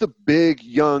 who's the big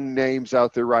young names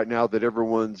out there right now that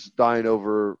everyone's dying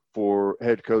over for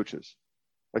head coaches?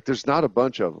 Like, there's not a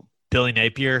bunch of them. Billy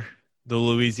Napier, the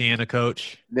Louisiana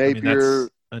coach. Napier,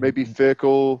 maybe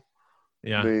Fickle.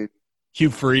 Yeah. Hugh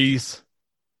Freeze.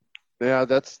 Yeah,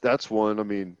 that's one. I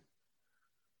mean,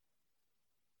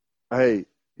 hey,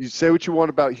 you say what you want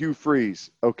about Hugh Freeze,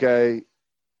 okay,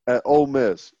 at Ole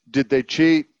Miss. Did they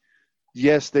cheat?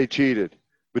 Yes, they cheated.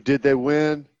 But did they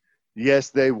win? Yes,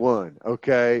 they won,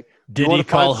 okay? Did he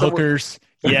call hookers?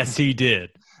 Yes, he did.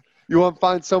 You want to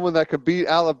find someone that could beat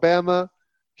Alabama?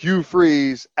 Hugh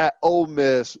Freeze at Ole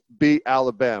Miss beat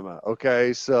Alabama,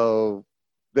 okay? So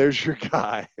there's your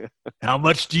guy. How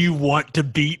much do you want to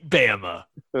beat Bama?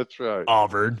 That's right.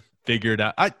 Auburn. Figure it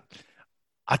out. I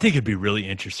think it'd be really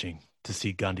interesting to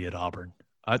see Gundy at Auburn.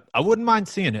 I wouldn't mind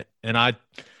seeing it. And I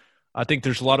think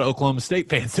there's a lot of Oklahoma State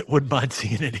fans that wouldn't mind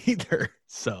seeing it either.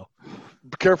 So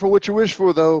be careful what you wish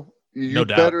for, though. You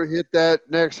doubt. better hit that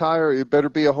next hire. It better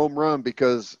be a home run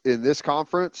because in this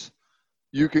conference,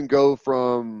 you can go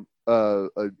from a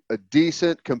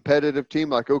decent competitive team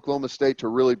like Oklahoma State to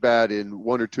really bad in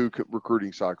one or two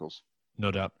recruiting cycles.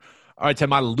 No doubt. All right, Ted,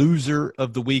 my loser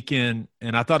of the weekend,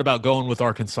 and I thought about going with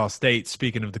Arkansas State,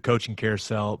 speaking of the coaching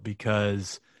carousel,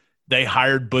 because they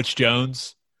hired Butch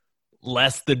Jones,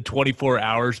 less than 24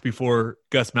 hours before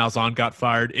Gus Malzahn got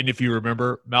fired. And if you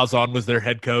remember, Malzahn was their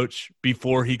head coach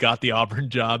before he got the Auburn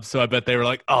job. So I bet they were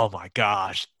like, oh my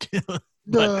gosh.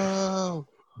 No.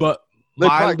 But They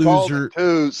my probably called loser, it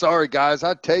too. Sorry, guys.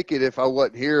 I'd take it if I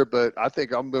wasn't here, but I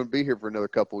think I'm going to be here for another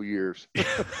couple of years.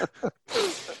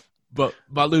 but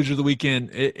my loser of the weekend,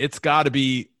 it's got to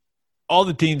be all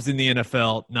the teams in the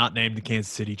NFL not named the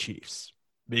Kansas City Chiefs,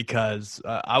 because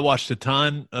I watched a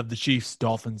ton of the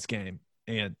Chiefs-Dolphins game,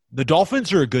 and the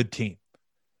Dolphins are a good team.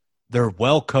 They're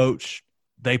well coached.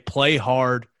 They play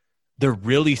hard. They're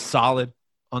really solid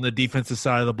on the defensive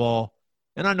side of the ball.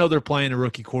 And I know they're playing a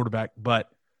rookie quarterback, but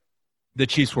the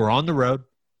Chiefs were on the road.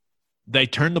 They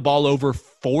turned the ball over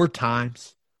 4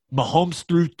 times. Mahomes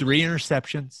threw 3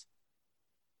 interceptions,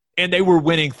 and they were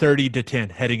winning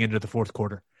 30-10 heading into the fourth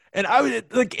quarter. And I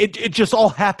would like it just all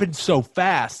happened so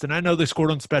fast. And I know they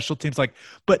scored on special teams,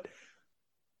 but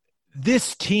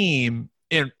this team,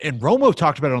 and Romo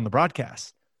talked about it on the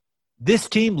broadcast, this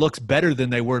team looks better than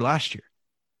they were last year.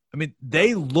 I mean,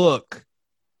 they look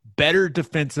better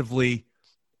defensively.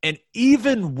 And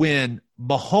even when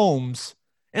Mahomes,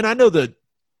 and I know the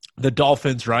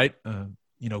Dolphins, right?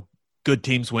 Good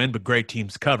teams win, but great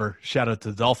teams cover. Shout out to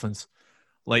the Dolphins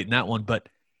late in that one. But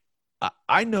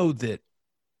I know that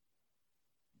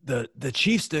the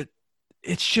Chiefs, that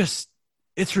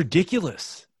it's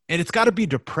ridiculous. And it's got to be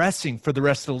depressing for the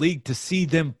rest of the league to see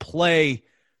them play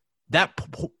that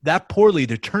poorly,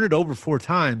 to turn it over 4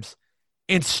 times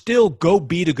and still go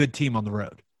beat a good team on the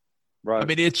road. Right. I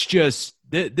mean, it's just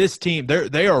this team,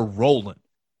 they are rolling.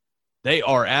 They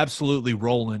are absolutely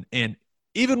rolling. And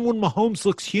even when Mahomes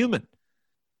looks human,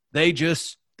 they've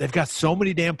got so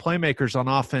many damn playmakers on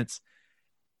offense,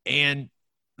 and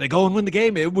they go and win the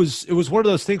game. It was one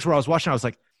of those things where I was watching, I was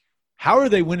like, how are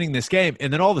they winning this game?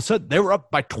 And then all of a sudden they were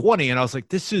up by 20, and I was like,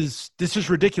 this is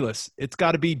ridiculous. It's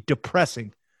got to be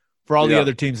depressing for all the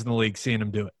other teams in the league seeing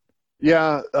them do it.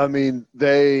 Yeah, I mean,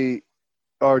 they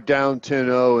are down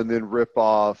 10-0 and then rip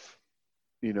off,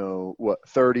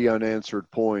 30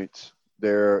 unanswered points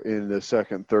there in the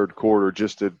second, third quarter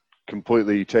just to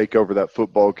completely take over that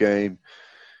football game.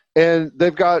 And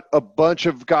they've got a bunch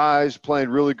of guys playing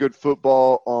really good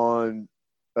football on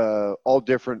all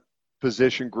different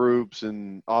position groups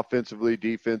and offensively,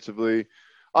 defensively.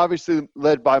 Obviously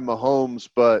led by Mahomes,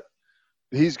 but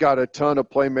he's got a ton of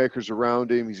playmakers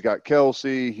around him. He's got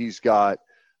Kelsey. He's got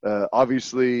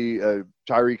obviously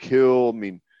Tyreek Hill. I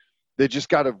mean, they just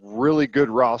got a really good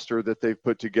roster that they've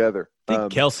put together. I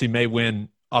think Kelsey may win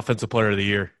Offensive Player of the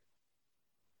Year.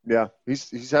 Yeah,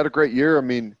 he's had a great year. I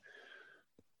mean,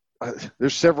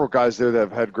 there's several guys there that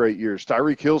have had great years.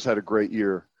 Tyreek Hill's had a great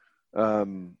year. They're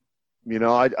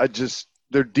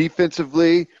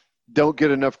defensively don't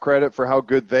get enough credit for how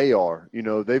good they are.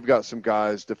 They've got some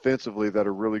guys defensively that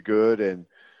are really good, and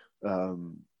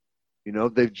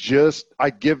I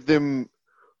give them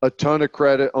a ton of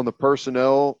credit on the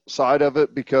personnel side of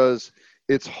it, because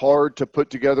it's hard to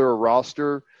put together a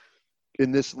roster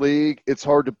in this league. It's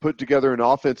hard to put together an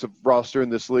offensive roster in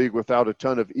this league without a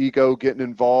ton of ego getting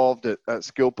involved at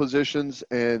skill positions.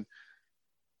 And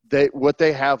what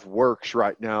they have works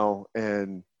right now,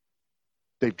 and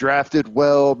they've drafted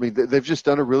well. I mean, they've just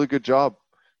done a really good job.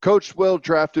 Coached well,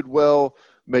 drafted well,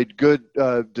 made good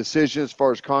decisions as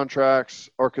far as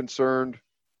contracts are concerned,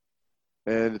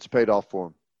 and it's paid off for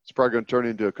them. It's probably going to turn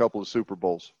into a couple of Super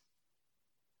Bowls.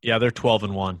 Yeah, they're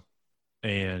 12-1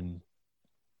 and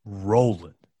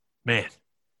rolling. Man.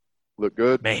 Look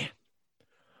good. Man.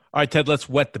 All right, Ted, let's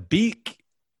wet the beak.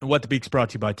 And Wet the Beak's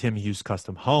brought to you by Tim Hughes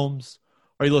Custom Homes.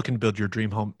 Are you looking to build your dream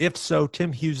home? If so,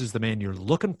 Tim Hughes is the man you're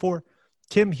looking for.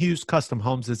 Tim Hughes Custom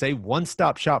Homes is a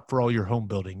one-stop shop for all your home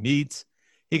building needs.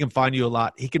 He can find you a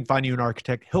lot. He can find you an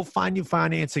architect. He'll find you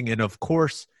financing. And, of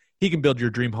course, he can build your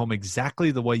dream home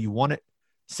exactly the way you want it.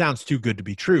 Sounds too good to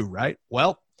be true, right?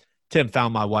 Well, Tim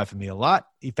found my wife and me a lot.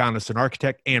 He found us an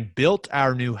architect and built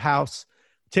our new house.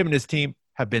 Tim and his team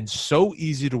have been so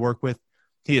easy to work with.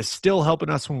 He is still helping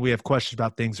us when we have questions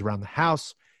about things around the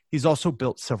house. He's also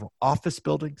built several office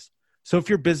buildings. So if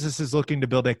your business is looking to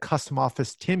build a custom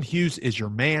office, Tim Hughes is your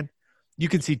man. You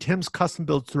can see Tim's custom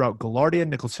builds throughout Gaillardia,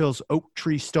 Nichols Hills, Oak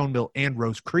Tree, Stone Mill, and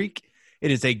Rose Creek.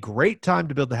 It is a great time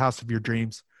to build the house of your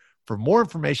dreams. For more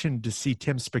information and to see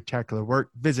Tim's spectacular work,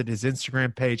 visit his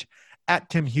Instagram page at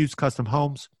Tim Hughes Custom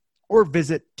Homes or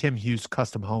visit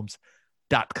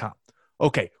timhughescustomhomes.com.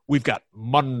 Okay, we've got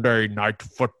Monday Night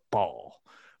Football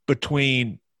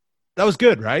between – that was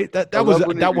good, right? That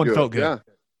one felt good. Yeah.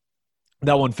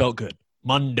 That one felt good.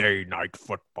 Monday Night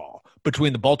Football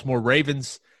between the Baltimore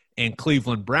Ravens and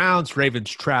Cleveland Browns.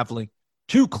 Ravens traveling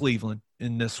to Cleveland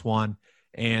in this one.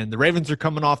 And the Ravens are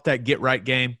coming off that get-right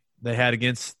game they had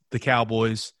against the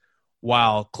Cowboys,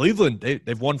 while Cleveland,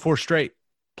 they've won 4 straight,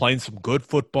 playing some good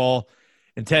football.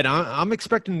 And, Ted, I'm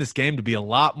expecting this game to be a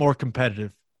lot more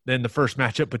competitive than the first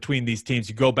matchup between these teams.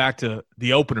 You go back to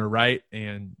the opener, right?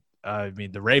 And,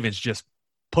 the Ravens just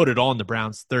put it on the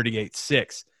Browns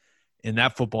 38-6 in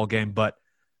that football game. But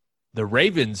the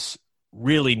Ravens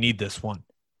really need this one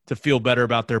to feel better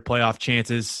about their playoff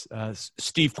chances.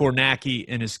 Steve Kornacki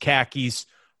and his khakis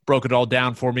broke it all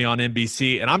down for me on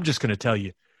NBC. And I'm just going to tell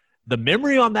you, the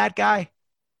memory on that guy,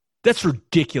 that's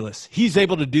ridiculous. He's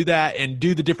able to do that and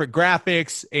do the different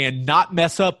graphics and not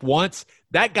mess up once.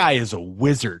 That guy is a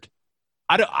wizard.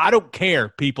 I don't care,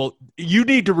 people. You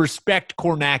need to respect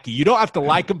Kornacki. You don't have to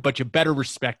like him, but you better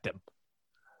respect him.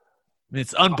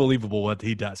 It's unbelievable what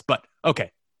he does. But,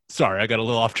 okay, sorry, I got a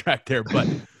little off track there. But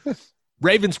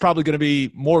Ravens probably going to be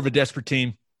more of a desperate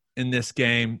team in this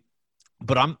game.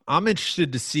 But I'm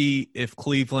interested to see if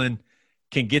Cleveland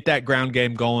can get that ground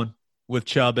game going with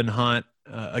Chubb and Hunt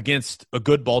against a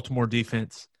good Baltimore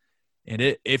defense. And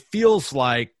it feels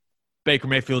like Baker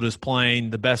Mayfield is playing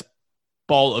the best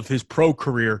ball of his pro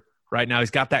career right now.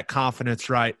 He's got that confidence,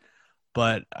 right?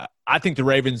 But I think the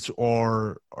Ravens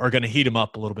are going to heat him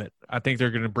up a little bit. I think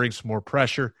they're going to bring some more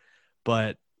pressure,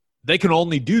 but they can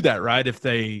only do that, right, if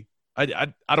they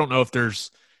I don't know if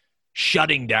there's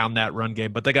shutting down that run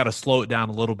game, but they got to slow it down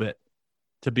a little bit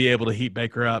to be able to heat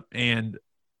Baker up. And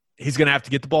he's going to have to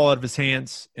get the ball out of his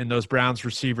hands, and those Browns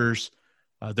receivers,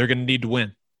 they're going to need to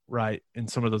win, right, in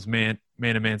some of those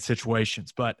man-to-man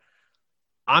situations. But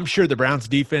I'm sure the Browns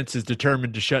defense is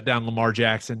determined to shut down Lamar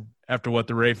Jackson after what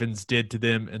the Ravens did to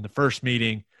them in the first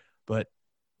meeting. But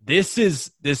this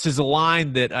is a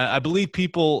line that I believe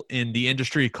people in the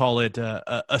industry call it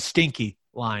a stinky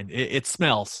line. It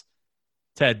smells,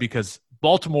 Ted, because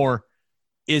Baltimore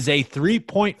is a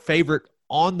 3-point favorite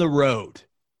on the road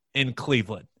in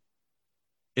Cleveland.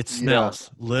 It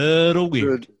smells little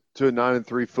weird. To a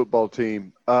 9-3 football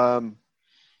team.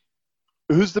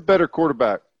 Who's the better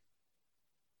quarterback?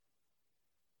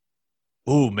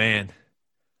 Oh, man.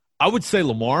 I would say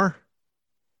Lamar,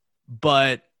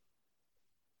 but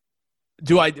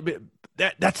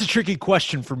that's a tricky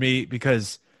question for me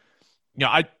because,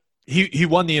 he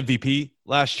won the MVP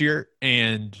last year,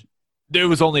 and there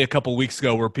was only a couple weeks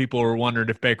ago where people were wondering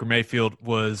if Baker Mayfield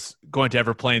was going to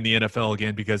ever play in the NFL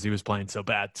again because he was playing so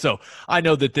bad. So I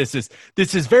know that this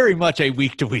is very much a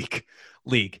week-to-week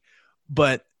league,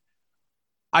 but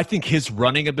I think his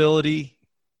running ability,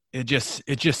 it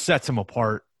just sets him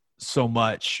apart so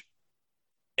much.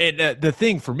 And the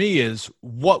thing for me is,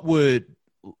 what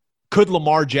could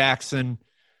Lamar Jackson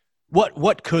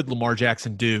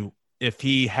do if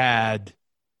he had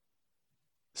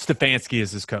Stefanski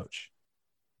as his coach,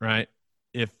 right?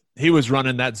 If he was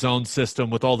running that zone system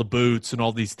with all the boots and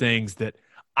all these things that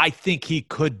I think he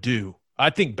could do. I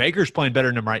think Baker's playing better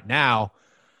than him right now,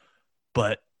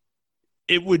 but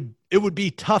it would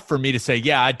be tough for me to say,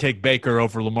 yeah, I'd take Baker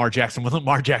over Lamar Jackson when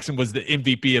Lamar Jackson was the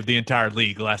MVP of the entire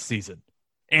league last season.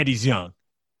 And he's young.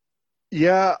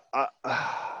 Yeah.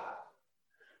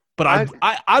 But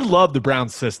I love the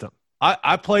Browns system.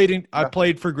 I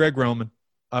played for Greg Roman.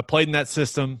 I played in that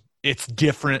system. It's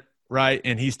different, right?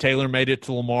 And he's tailor-made it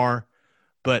to Lamar.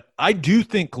 But I do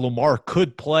think Lamar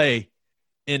could play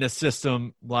in a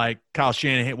system like Kyle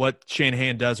Shanahan, what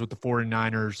Shanahan does with the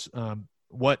 49ers,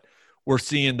 what we're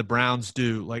seeing the Browns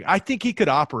do. Like, I think he could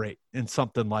operate in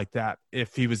something like that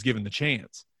if he was given the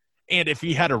chance. And if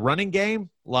he had a running game,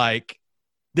 like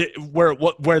where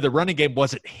the running game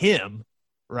wasn't him,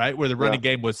 right? Where the running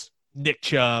game was Nick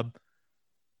Chubb.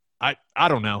 I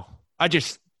don't know.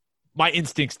 My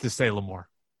instincts to say Lamar.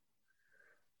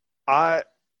 The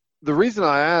reason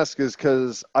I ask is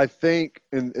because I think,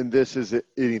 and this isn't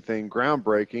anything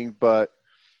groundbreaking, but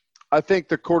I think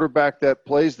the quarterback that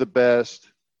plays the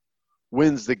best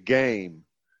wins the game.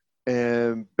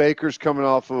 And Baker's coming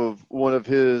off of one of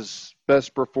his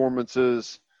best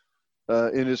performances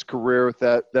in his career with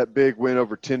that big win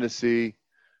over Tennessee.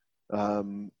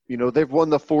 They've won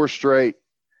the 4 straight.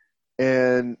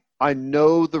 And I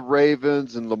know the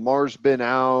Ravens and Lamar's been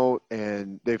out,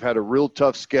 and they've had a real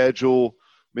tough schedule.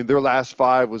 I mean, their last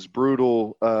 5 was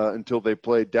brutal until they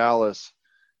played Dallas,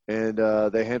 and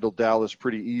they handled Dallas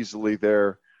pretty easily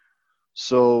there.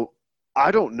 So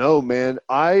I don't know, man.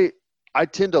 I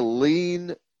tend to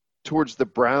lean towards the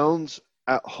Browns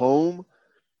at home.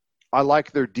 I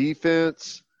like their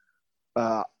defense.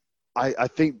 I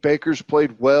think Baker's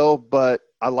played well, but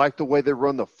I like the way they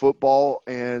run the football,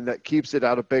 and that keeps it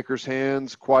out of Baker's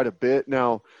hands quite a bit.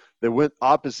 Now, they went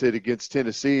opposite against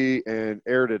Tennessee and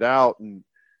aired it out, and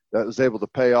that was able to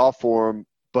pay off for him.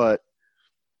 But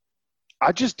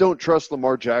I just don't trust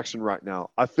Lamar Jackson right now.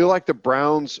 I feel like the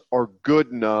Browns are good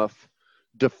enough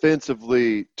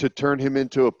defensively to turn him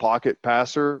into a pocket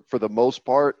passer for the most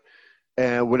part.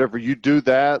 And whenever you do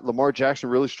that, Lamar Jackson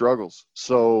really struggles.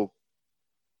 So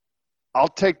I'll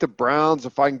take the Browns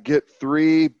if I can get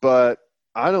 3, but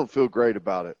I don't feel great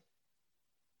about it.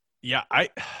 Yeah,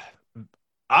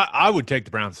 I would take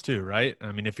the Browns too, right?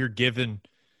 I mean, if you're giving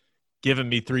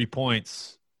me 3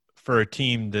 points for a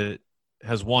team that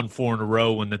has won 4 in a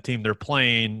row when the team they're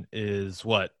playing is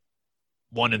what,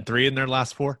 1-3 in their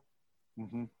last 4?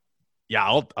 Mm-hmm.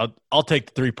 Yeah, I'll take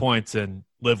the 3 points and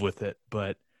live with it.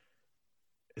 But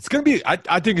it's gonna be,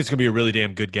 I think it's gonna be a really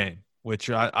damn good game, which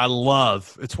I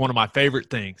love. It's one of my favorite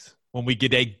things when we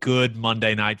get a good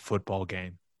Monday night football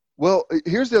game. Well,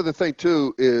 here's the other thing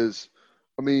too is,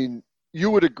 I mean,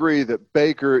 you would agree that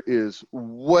Baker is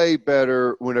way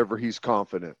better whenever he's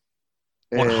confident.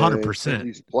 100%. And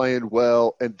he's playing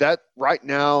well. And that right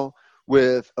now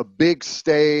with a big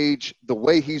stage, the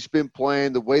way he's been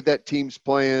playing, the way that team's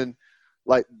playing,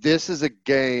 like this is a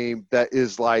game that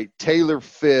is like tailor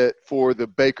fit for the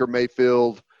Baker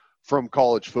Mayfield from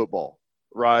college football,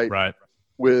 right? Right.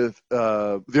 With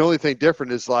the only thing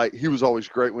different is like he was always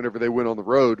great whenever they went on the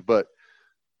road, but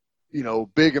you know,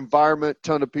 big environment,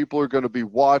 ton of people are going to be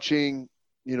watching,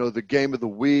 you know, the game of the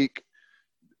week.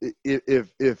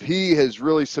 If he has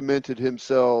really cemented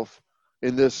himself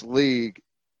in this league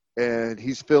and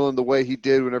he's feeling the way he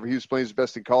did whenever he was playing his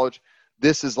best in college,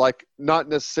 this is like not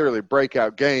necessarily a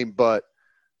breakout game, but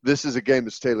this is a game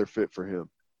that's tailor fit for him.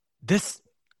 This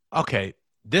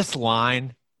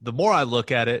line, the more I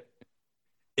look at it,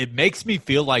 it makes me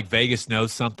feel like Vegas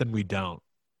knows something we don't.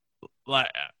 Like,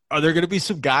 are there going to be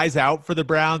some guys out for the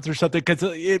Browns or something? Because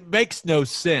it makes no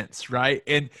sense, right?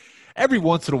 And every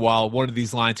once in a while, one of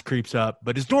these lines creeps up,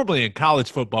 but it's normally in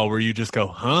college football where you just go,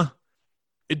 huh?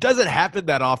 It doesn't happen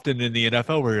that often in the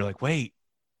NFL where you're like, wait,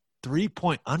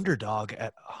 3-point underdog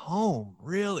at home,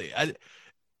 really?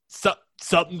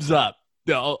 Something's up.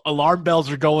 The alarm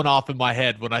bells are going off in my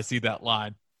head when I see that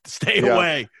line. Stay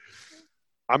away.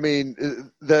 I mean,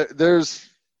 there's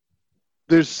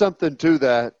something to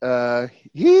that.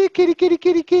 Yeah, kitty, kitty,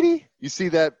 kitty, kitty. You see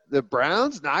that the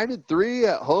Browns 9-3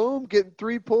 at home getting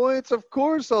 3 points? Of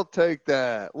course I'll take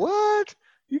that. What?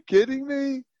 You kidding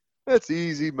me? That's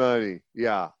easy money.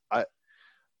 Yeah.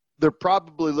 They're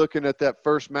probably looking at that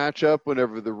first matchup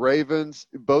whenever the Ravens,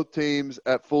 both teams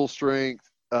at full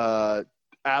strength,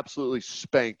 absolutely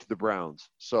spanked the Browns.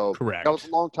 So correct. That was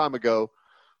a long time ago,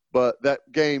 but that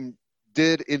game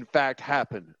did in fact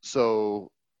happen.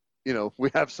 So, you know, we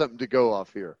have something to go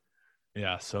off here.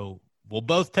 Yeah, so we'll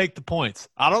both take the points.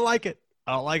 I don't like it.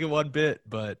 I don't like it one bit,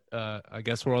 but I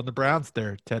guess we're on the Browns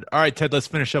there, Ted. All right, Ted, let's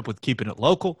finish up with Keeping It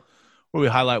Local, where we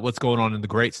highlight what's going on in the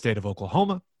great state of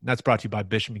Oklahoma. And that's brought to you by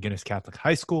Bishop McGuinness Catholic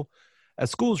High School.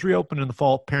 As schools reopened in the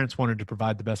fall, parents wanted to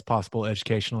provide the best possible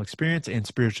educational experience and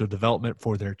spiritual development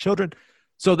for their children,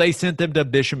 so they sent them to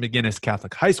Bishop McGuinness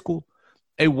Catholic High School.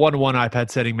 A 1-to-1 iPad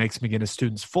setting makes McGuinness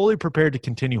students fully prepared to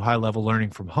continue high-level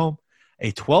learning from home.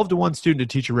 A 12-to-1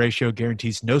 student-to-teacher ratio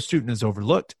guarantees no student is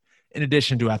overlooked. In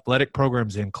addition to athletic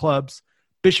programs and clubs,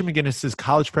 Bishop McGuinness's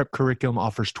college prep curriculum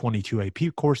offers 22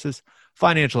 AP courses.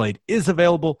 Financial aid is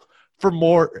available. For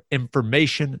more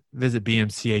information, visit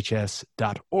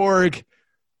bmchs.org.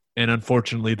 And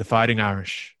unfortunately, the Fighting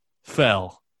Irish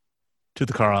fell to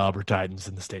the Carl Albert Titans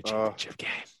in the state championship game.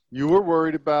 You were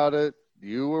worried about it.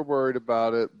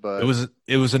 But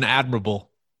it was an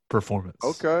admirable performance.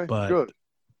 Okay, good.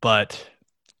 But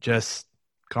just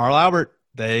Carl Albert,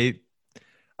 I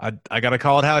got to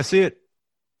call it how I see it.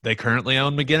 They currently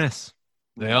own McGuinness.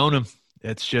 They own him.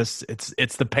 It's just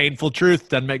it's the painful truth.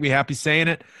 Doesn't make me happy saying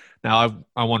it. Now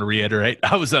I want to reiterate,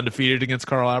 I was undefeated against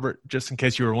Carl Albert, just in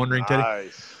case you were wondering, Teddy.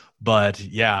 Nice. But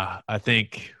yeah, I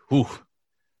think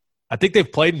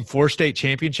they've played in 4 state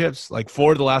championships, like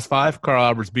 4 of the last 5. Carl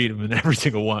Albert's beat them in every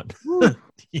single one.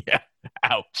 Yeah.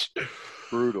 Ouch.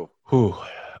 Brutal. Whew.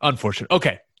 Unfortunate.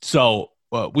 Okay. So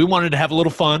we wanted to have a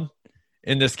little fun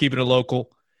in this Keeping It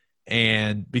Local.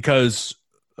 And because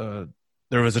there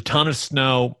was a ton of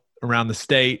snow around the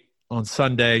state on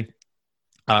Sunday,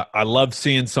 I love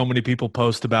seeing so many people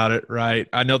post about it, right?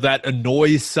 I know that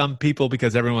annoys some people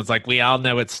because everyone's like, we all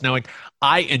know it's snowing.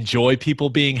 I enjoy people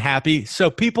being happy.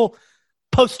 So people,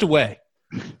 post away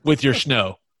with your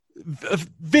snow.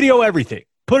 Video everything.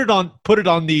 Put it on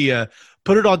Twitter,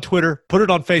 put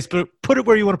it on Facebook, put it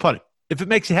where you want to put it. If it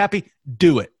makes you happy,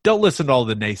 do it. Don't listen to all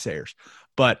the naysayers.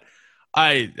 But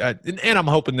and I'm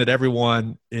hoping that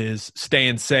everyone is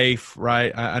staying safe,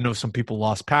 right? I know some people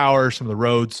lost power, some of the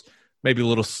roads maybe a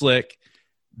little slick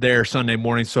there Sunday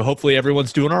morning. So hopefully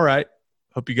everyone's doing all right.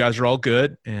 Hope you guys are all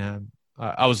good. And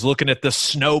I was looking at the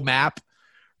snow map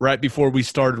right before we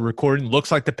started recording.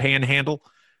 Looks like the Panhandle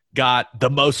got the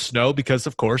most snow because,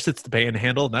 of course, it's the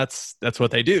Panhandle, and that's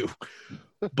what they do.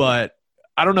 But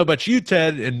I don't know about you,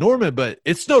 Ted and Norman, but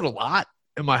it snowed a lot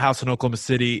in my house in Oklahoma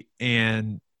City.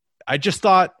 And I just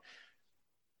thought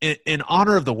in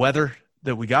honor of the weather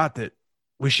that we got, that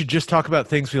we should just talk about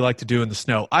things we like to do in the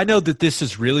snow. I know that this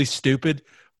is really stupid,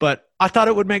 but I thought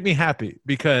it would make me happy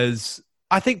because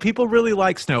I think people really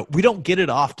like snow. We don't get it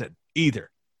often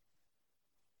either.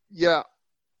 Yeah,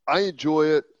 I enjoy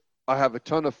it. I have a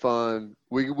ton of fun.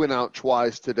 We went out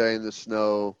twice today in the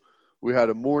snow. We had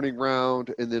a morning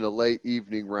round and then a late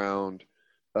evening round.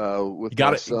 With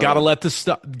gotta let the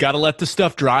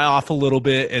stuff dry off a little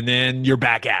bit, and then you're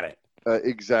back at it.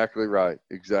 Exactly right.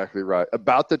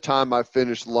 About the time I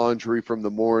finished laundry from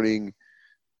the morning,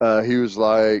 he was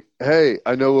like, "Hey,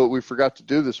 I know what we forgot to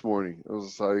do this morning." I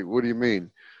was like, "What do you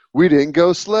mean?" "We didn't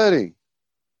go sledding."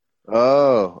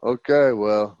 "Oh, okay.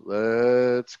 Well,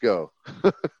 let's go."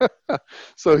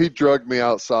 So he drugged me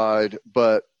outside,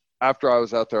 but after I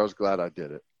was out there, I was glad I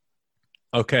did it.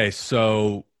 Okay,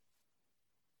 so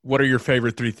what are your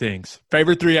favorite three things?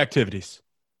 Favorite three activities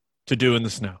to do in the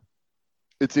snow?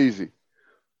 It's easy.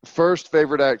 First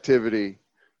favorite activity,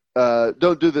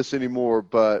 don't do this anymore,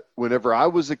 but whenever I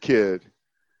was a kid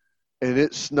and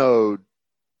it snowed,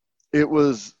 it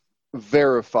was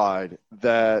verified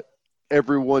that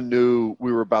everyone knew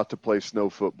we were about to play snow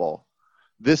football.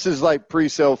 This is like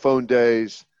pre-cell phone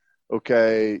days,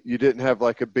 okay? You didn't have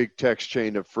like a big text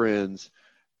chain of friends.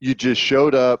 You just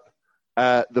showed up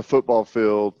at the football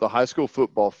field, the high school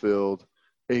football field,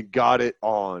 and got it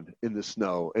on in the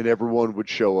snow, and everyone would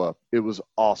show up. It was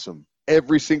awesome.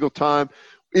 Every single time,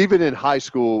 even in high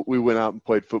school, we went out and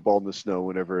played football in the snow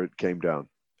whenever it came down.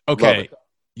 Okay.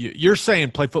 You're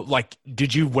saying play football. Like,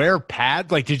 did you wear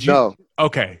pads? Like, did you? No.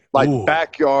 Okay. Like Ooh.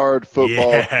 Backyard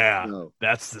football. Yeah, no.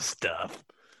 That's the stuff.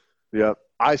 Yep.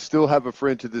 I still have a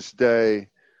friend to this day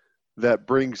that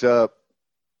brings up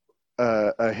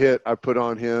a hit I put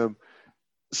on him.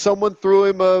 Someone threw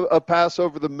him a pass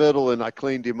over the middle, and I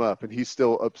cleaned him up, and he's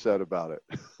still upset about it.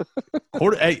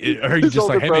 Are you His just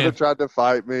older like, hey, brother man, tried to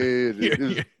fight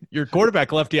me. your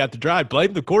quarterback left you out to dry.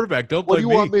 Blame the quarterback. Don't What blame do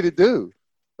me. you want me to do?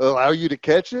 Allow you to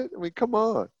catch it? I mean, come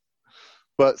on.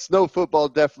 But snow football,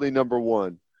 definitely number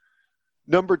one.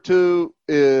 Number two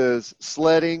is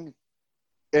sledding,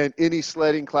 and any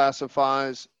sledding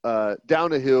classifies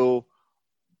down a hill,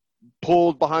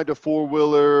 pulled behind a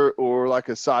four-wheeler or like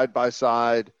a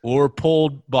side-by-side. Or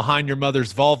pulled behind your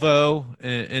mother's Volvo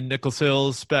in Nichols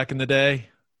Hills back in the day.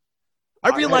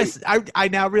 I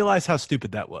now realize how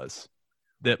stupid that was.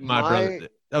 That my brother,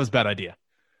 that was a bad idea.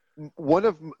 One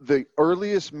of the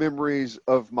earliest memories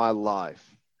of my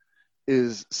life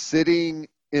is sitting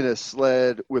in a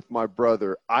sled with my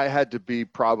brother. I had to be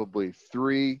probably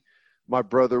 3. My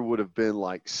brother would have been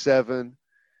like 7.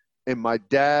 And my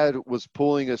dad was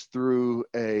pulling us through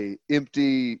a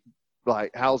empty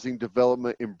like housing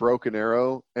development in Broken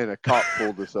Arrow, and a cop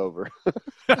pulled us over.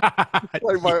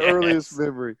 Like my earliest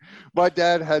memory. My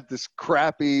dad had this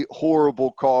crappy,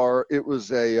 horrible car. It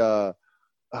was a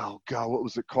oh God, what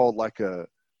was it called? Like a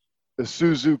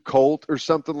Isuzu Colt or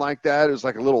something like that. It was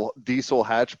like a little diesel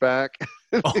hatchback.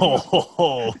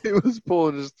 He was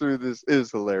pulling us through this. It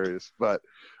was hilarious. But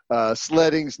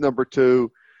sledding's number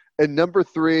 2. And number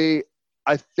 3,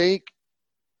 I think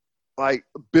like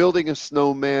building a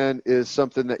snowman is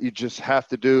something that you just have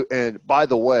to do. And by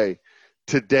the way,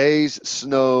 today's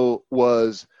snow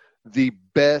was the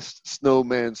best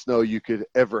snowman snow you could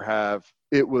ever have.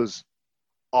 It was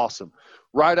awesome.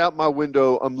 Right out my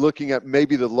window, I'm looking at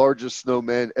maybe the largest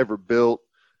snowman ever built.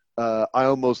 I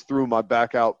almost threw my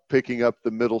back out picking up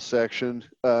the middle section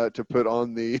to put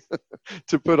on the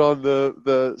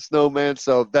the snowman.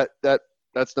 So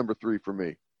that's number 3 for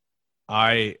me.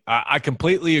 I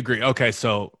completely agree. Okay,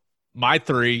 so my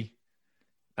 3,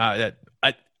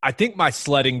 I think my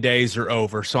sledding days are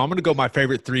over. So I'm going to go my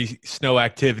favorite 3 snow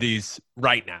activities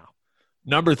right now.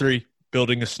 Number 3,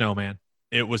 building a snowman.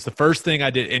 It was the first thing I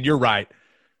did, and you're right.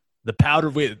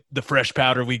 The fresh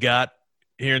powder we got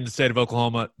here in the state of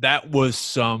Oklahoma, that was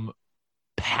some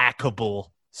packable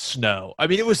snow. I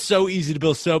mean, it was so easy to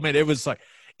build snowman. It was like,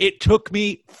 it took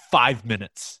me 5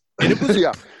 minutes. And it was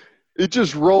yeah. It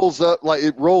just rolls up like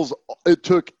it rolls. It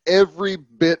took every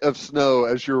bit of snow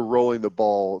as you're rolling the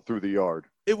ball through the yard.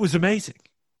 It was amazing.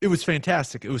 It was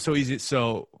fantastic. It was so easy.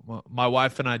 So my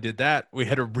wife and I did that. We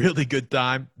had a really good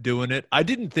time doing it. I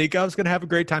didn't think I was going to have a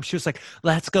great time. She was like,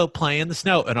 let's go play in the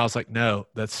snow. And I was like, no,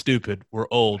 that's stupid. We're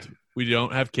old. We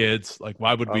don't have kids. Like,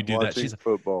 why would we do that? She's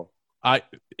football.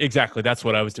 Exactly. That's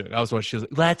what I was doing. I was watching. She was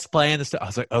like, let's play in the snow. I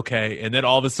was like, okay. And then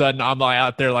all of a sudden I'm like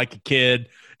out there like a kid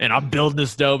and I'm building a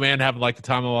snowman, having like the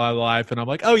time of my life. And I'm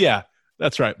like, oh yeah,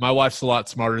 that's right. My wife's a lot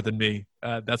smarter than me.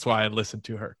 That's why I listen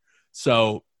to her.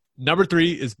 So number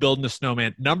 3 is building a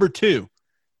snowman. Number 2,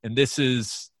 and this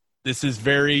is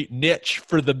very niche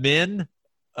for the men,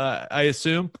 I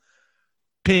assume,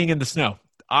 peeing in the snow.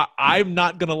 I'm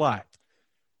not going to lie.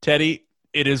 Teddy,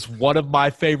 it is one of my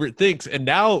favorite things. And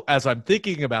now as I'm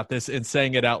thinking about this and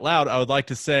saying it out loud, I would like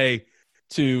to say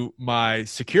to my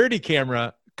security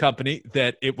camera company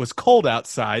that it was cold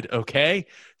outside, okay?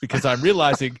 Because I'm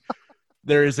realizing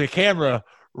there is a camera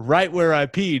right where I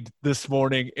peed this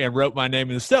morning and wrote my name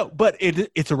in the snow. But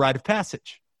it's a rite of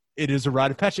passage. It is a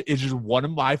rite of passage. It is one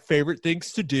of my favorite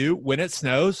things to do when it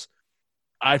snows.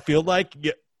 I feel like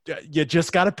you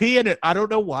just got to pee in it. I don't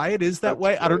know why it is that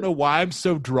way. I don't know why I'm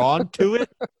so drawn to it,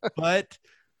 but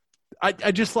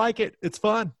I just like it. It's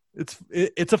fun.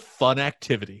 It's a fun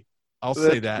activity. I'll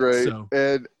say that. Great. So.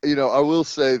 And, I will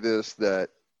say this, that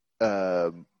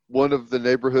one of the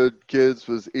neighborhood kids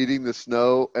was eating the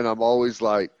snow, and I'm always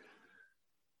like,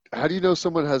 how do you know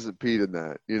someone hasn't peed in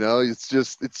that?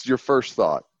 It's your first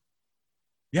thought.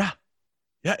 Yeah.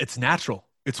 Yeah, it's natural.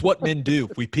 It's what men do.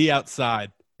 We pee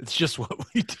outside. It's just what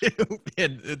we do.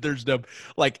 And there's no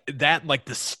like that, like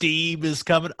the steam is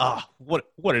coming. Ah, what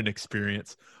an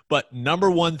experience. But number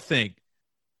one thing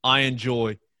I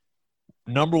enjoy,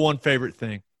 number one favorite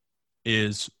thing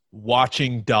is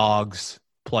watching dogs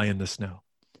play in the snow.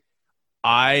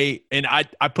 I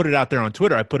put it out there on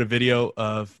Twitter. I put a video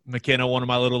of McKenna, one of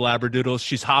my little Labradoodles.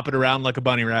 She's hopping around like a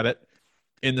bunny rabbit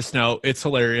in the snow. It's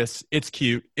hilarious. It's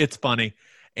cute. It's funny.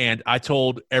 And I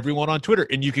told everyone on Twitter,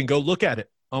 and you can go look at it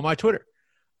on my Twitter.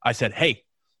 I said, hey,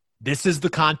 this is the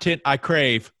content I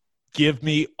crave. Give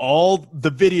me all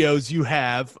the videos you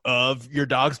have of your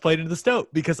dogs playing in the snow,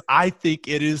 because I think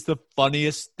it is the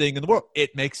funniest thing in the world.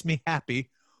 It makes me happy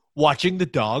watching the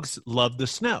dogs love the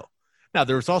snow. Now,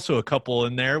 there was also a couple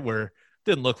in there where it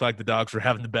didn't look like the dogs were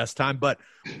having the best time, but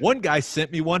one guy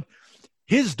sent me one.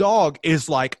 His dog is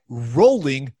like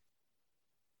rolling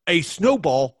a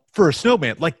snowball for a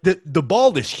snowman. Like the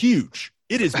ball is huge.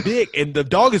 It is big, and the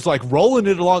dog is like rolling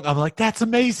it along. I'm like, that's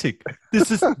amazing.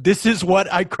 This is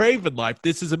what I crave in life.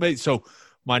 This is amazing. So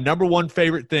my number one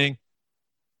favorite thing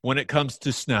when it comes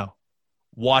to snow,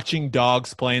 watching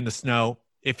dogs play in the snow.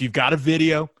 If you've got a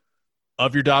video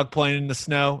of your dog playing in the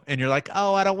snow and you're like,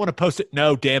 oh, I don't want to post it.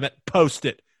 No, damn it. Post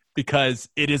it, because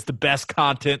it is the best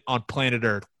content on planet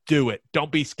Earth. Do it.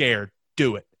 Don't be scared.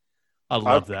 Do it. I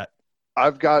love that.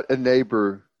 I've got a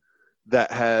neighbor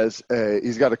that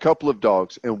he's got a couple of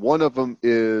dogs, and one of them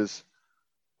is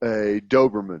a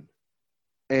Doberman,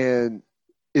 and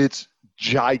it's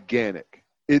gigantic.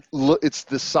 It's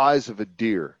the size of a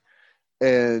deer,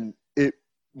 and it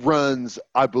runs,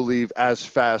 I believe, as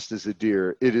fast as a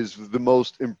deer. It is the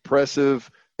most impressive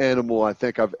animal I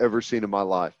think I've ever seen in my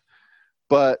life.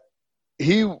 But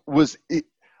I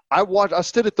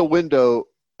stood at the window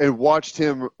and watched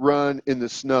him run in the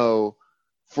snow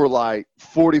for like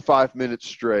 45 minutes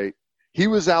straight. He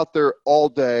was out there all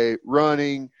day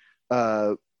running,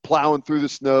 plowing through the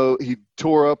snow. He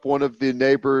tore up one of the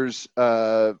neighbors'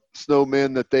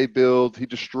 snowmen that they build. He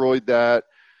destroyed that.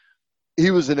 He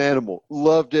was an animal.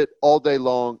 Loved it all day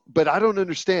long. But I don't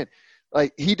understand.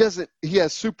 Like, he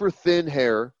has super thin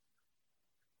hair.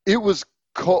 It was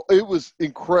cold. It was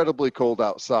incredibly cold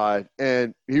outside,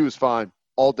 and he was fine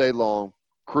all day long,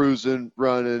 cruising,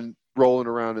 running, rolling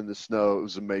around in the snow. It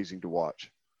was amazing to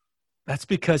watch. That's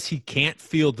because he can't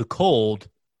feel the cold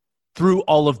through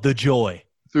all of the joy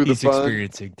he's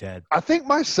experiencing, Ted. I think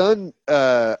my son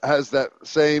has that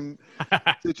same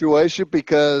situation,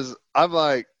 because I'm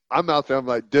out there, I'm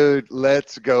like, dude,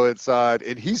 let's go inside.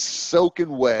 And he's soaking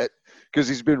wet because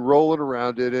he's been rolling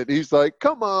around in it. He's like,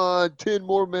 come on, 10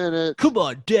 more minutes. Come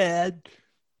on, Dad.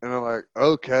 And I'm like,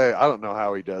 okay, I don't know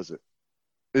how he does it.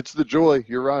 It's the joy.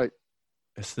 You're right.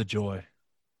 It's the joy.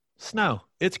 Snow.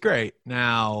 It's great.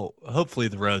 Now, hopefully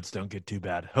the roads don't get too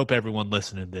bad. Hope everyone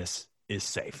listening to this is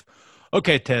safe.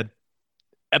 Okay, Ted.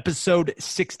 Episode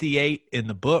 68 in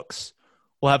the books.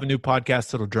 We'll have a new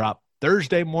podcast that'll drop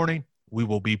Thursday morning. We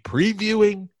will be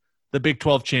previewing the Big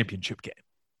 12 championship game.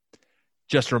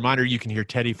 Just a reminder, you can hear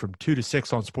Teddy from 2 to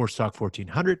 6 on Sports Talk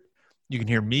 1400. You can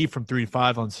hear me from 3 to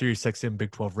 5 on SiriusXM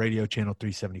Big 12 Radio, channel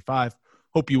 375.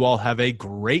 Hope you all have a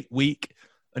great week.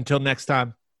 Until next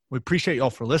time, we appreciate you all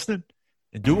for listening,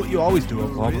 and do what you always do,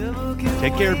 Oklahoma.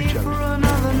 Take care of each other.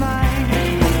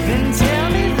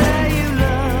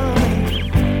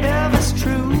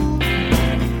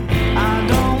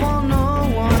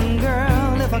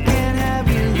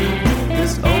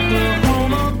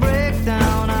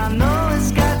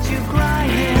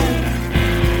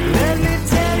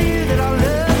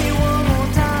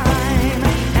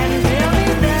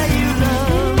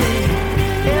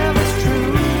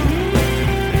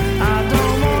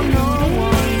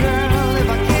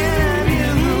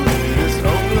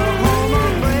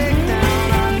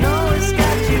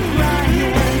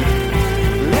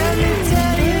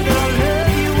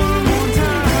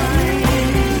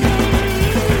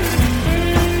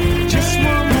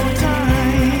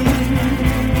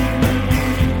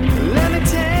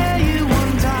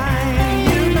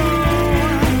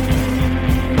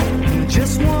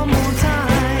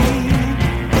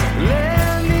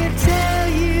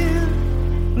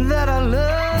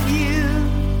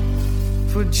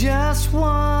 just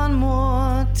one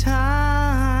more time.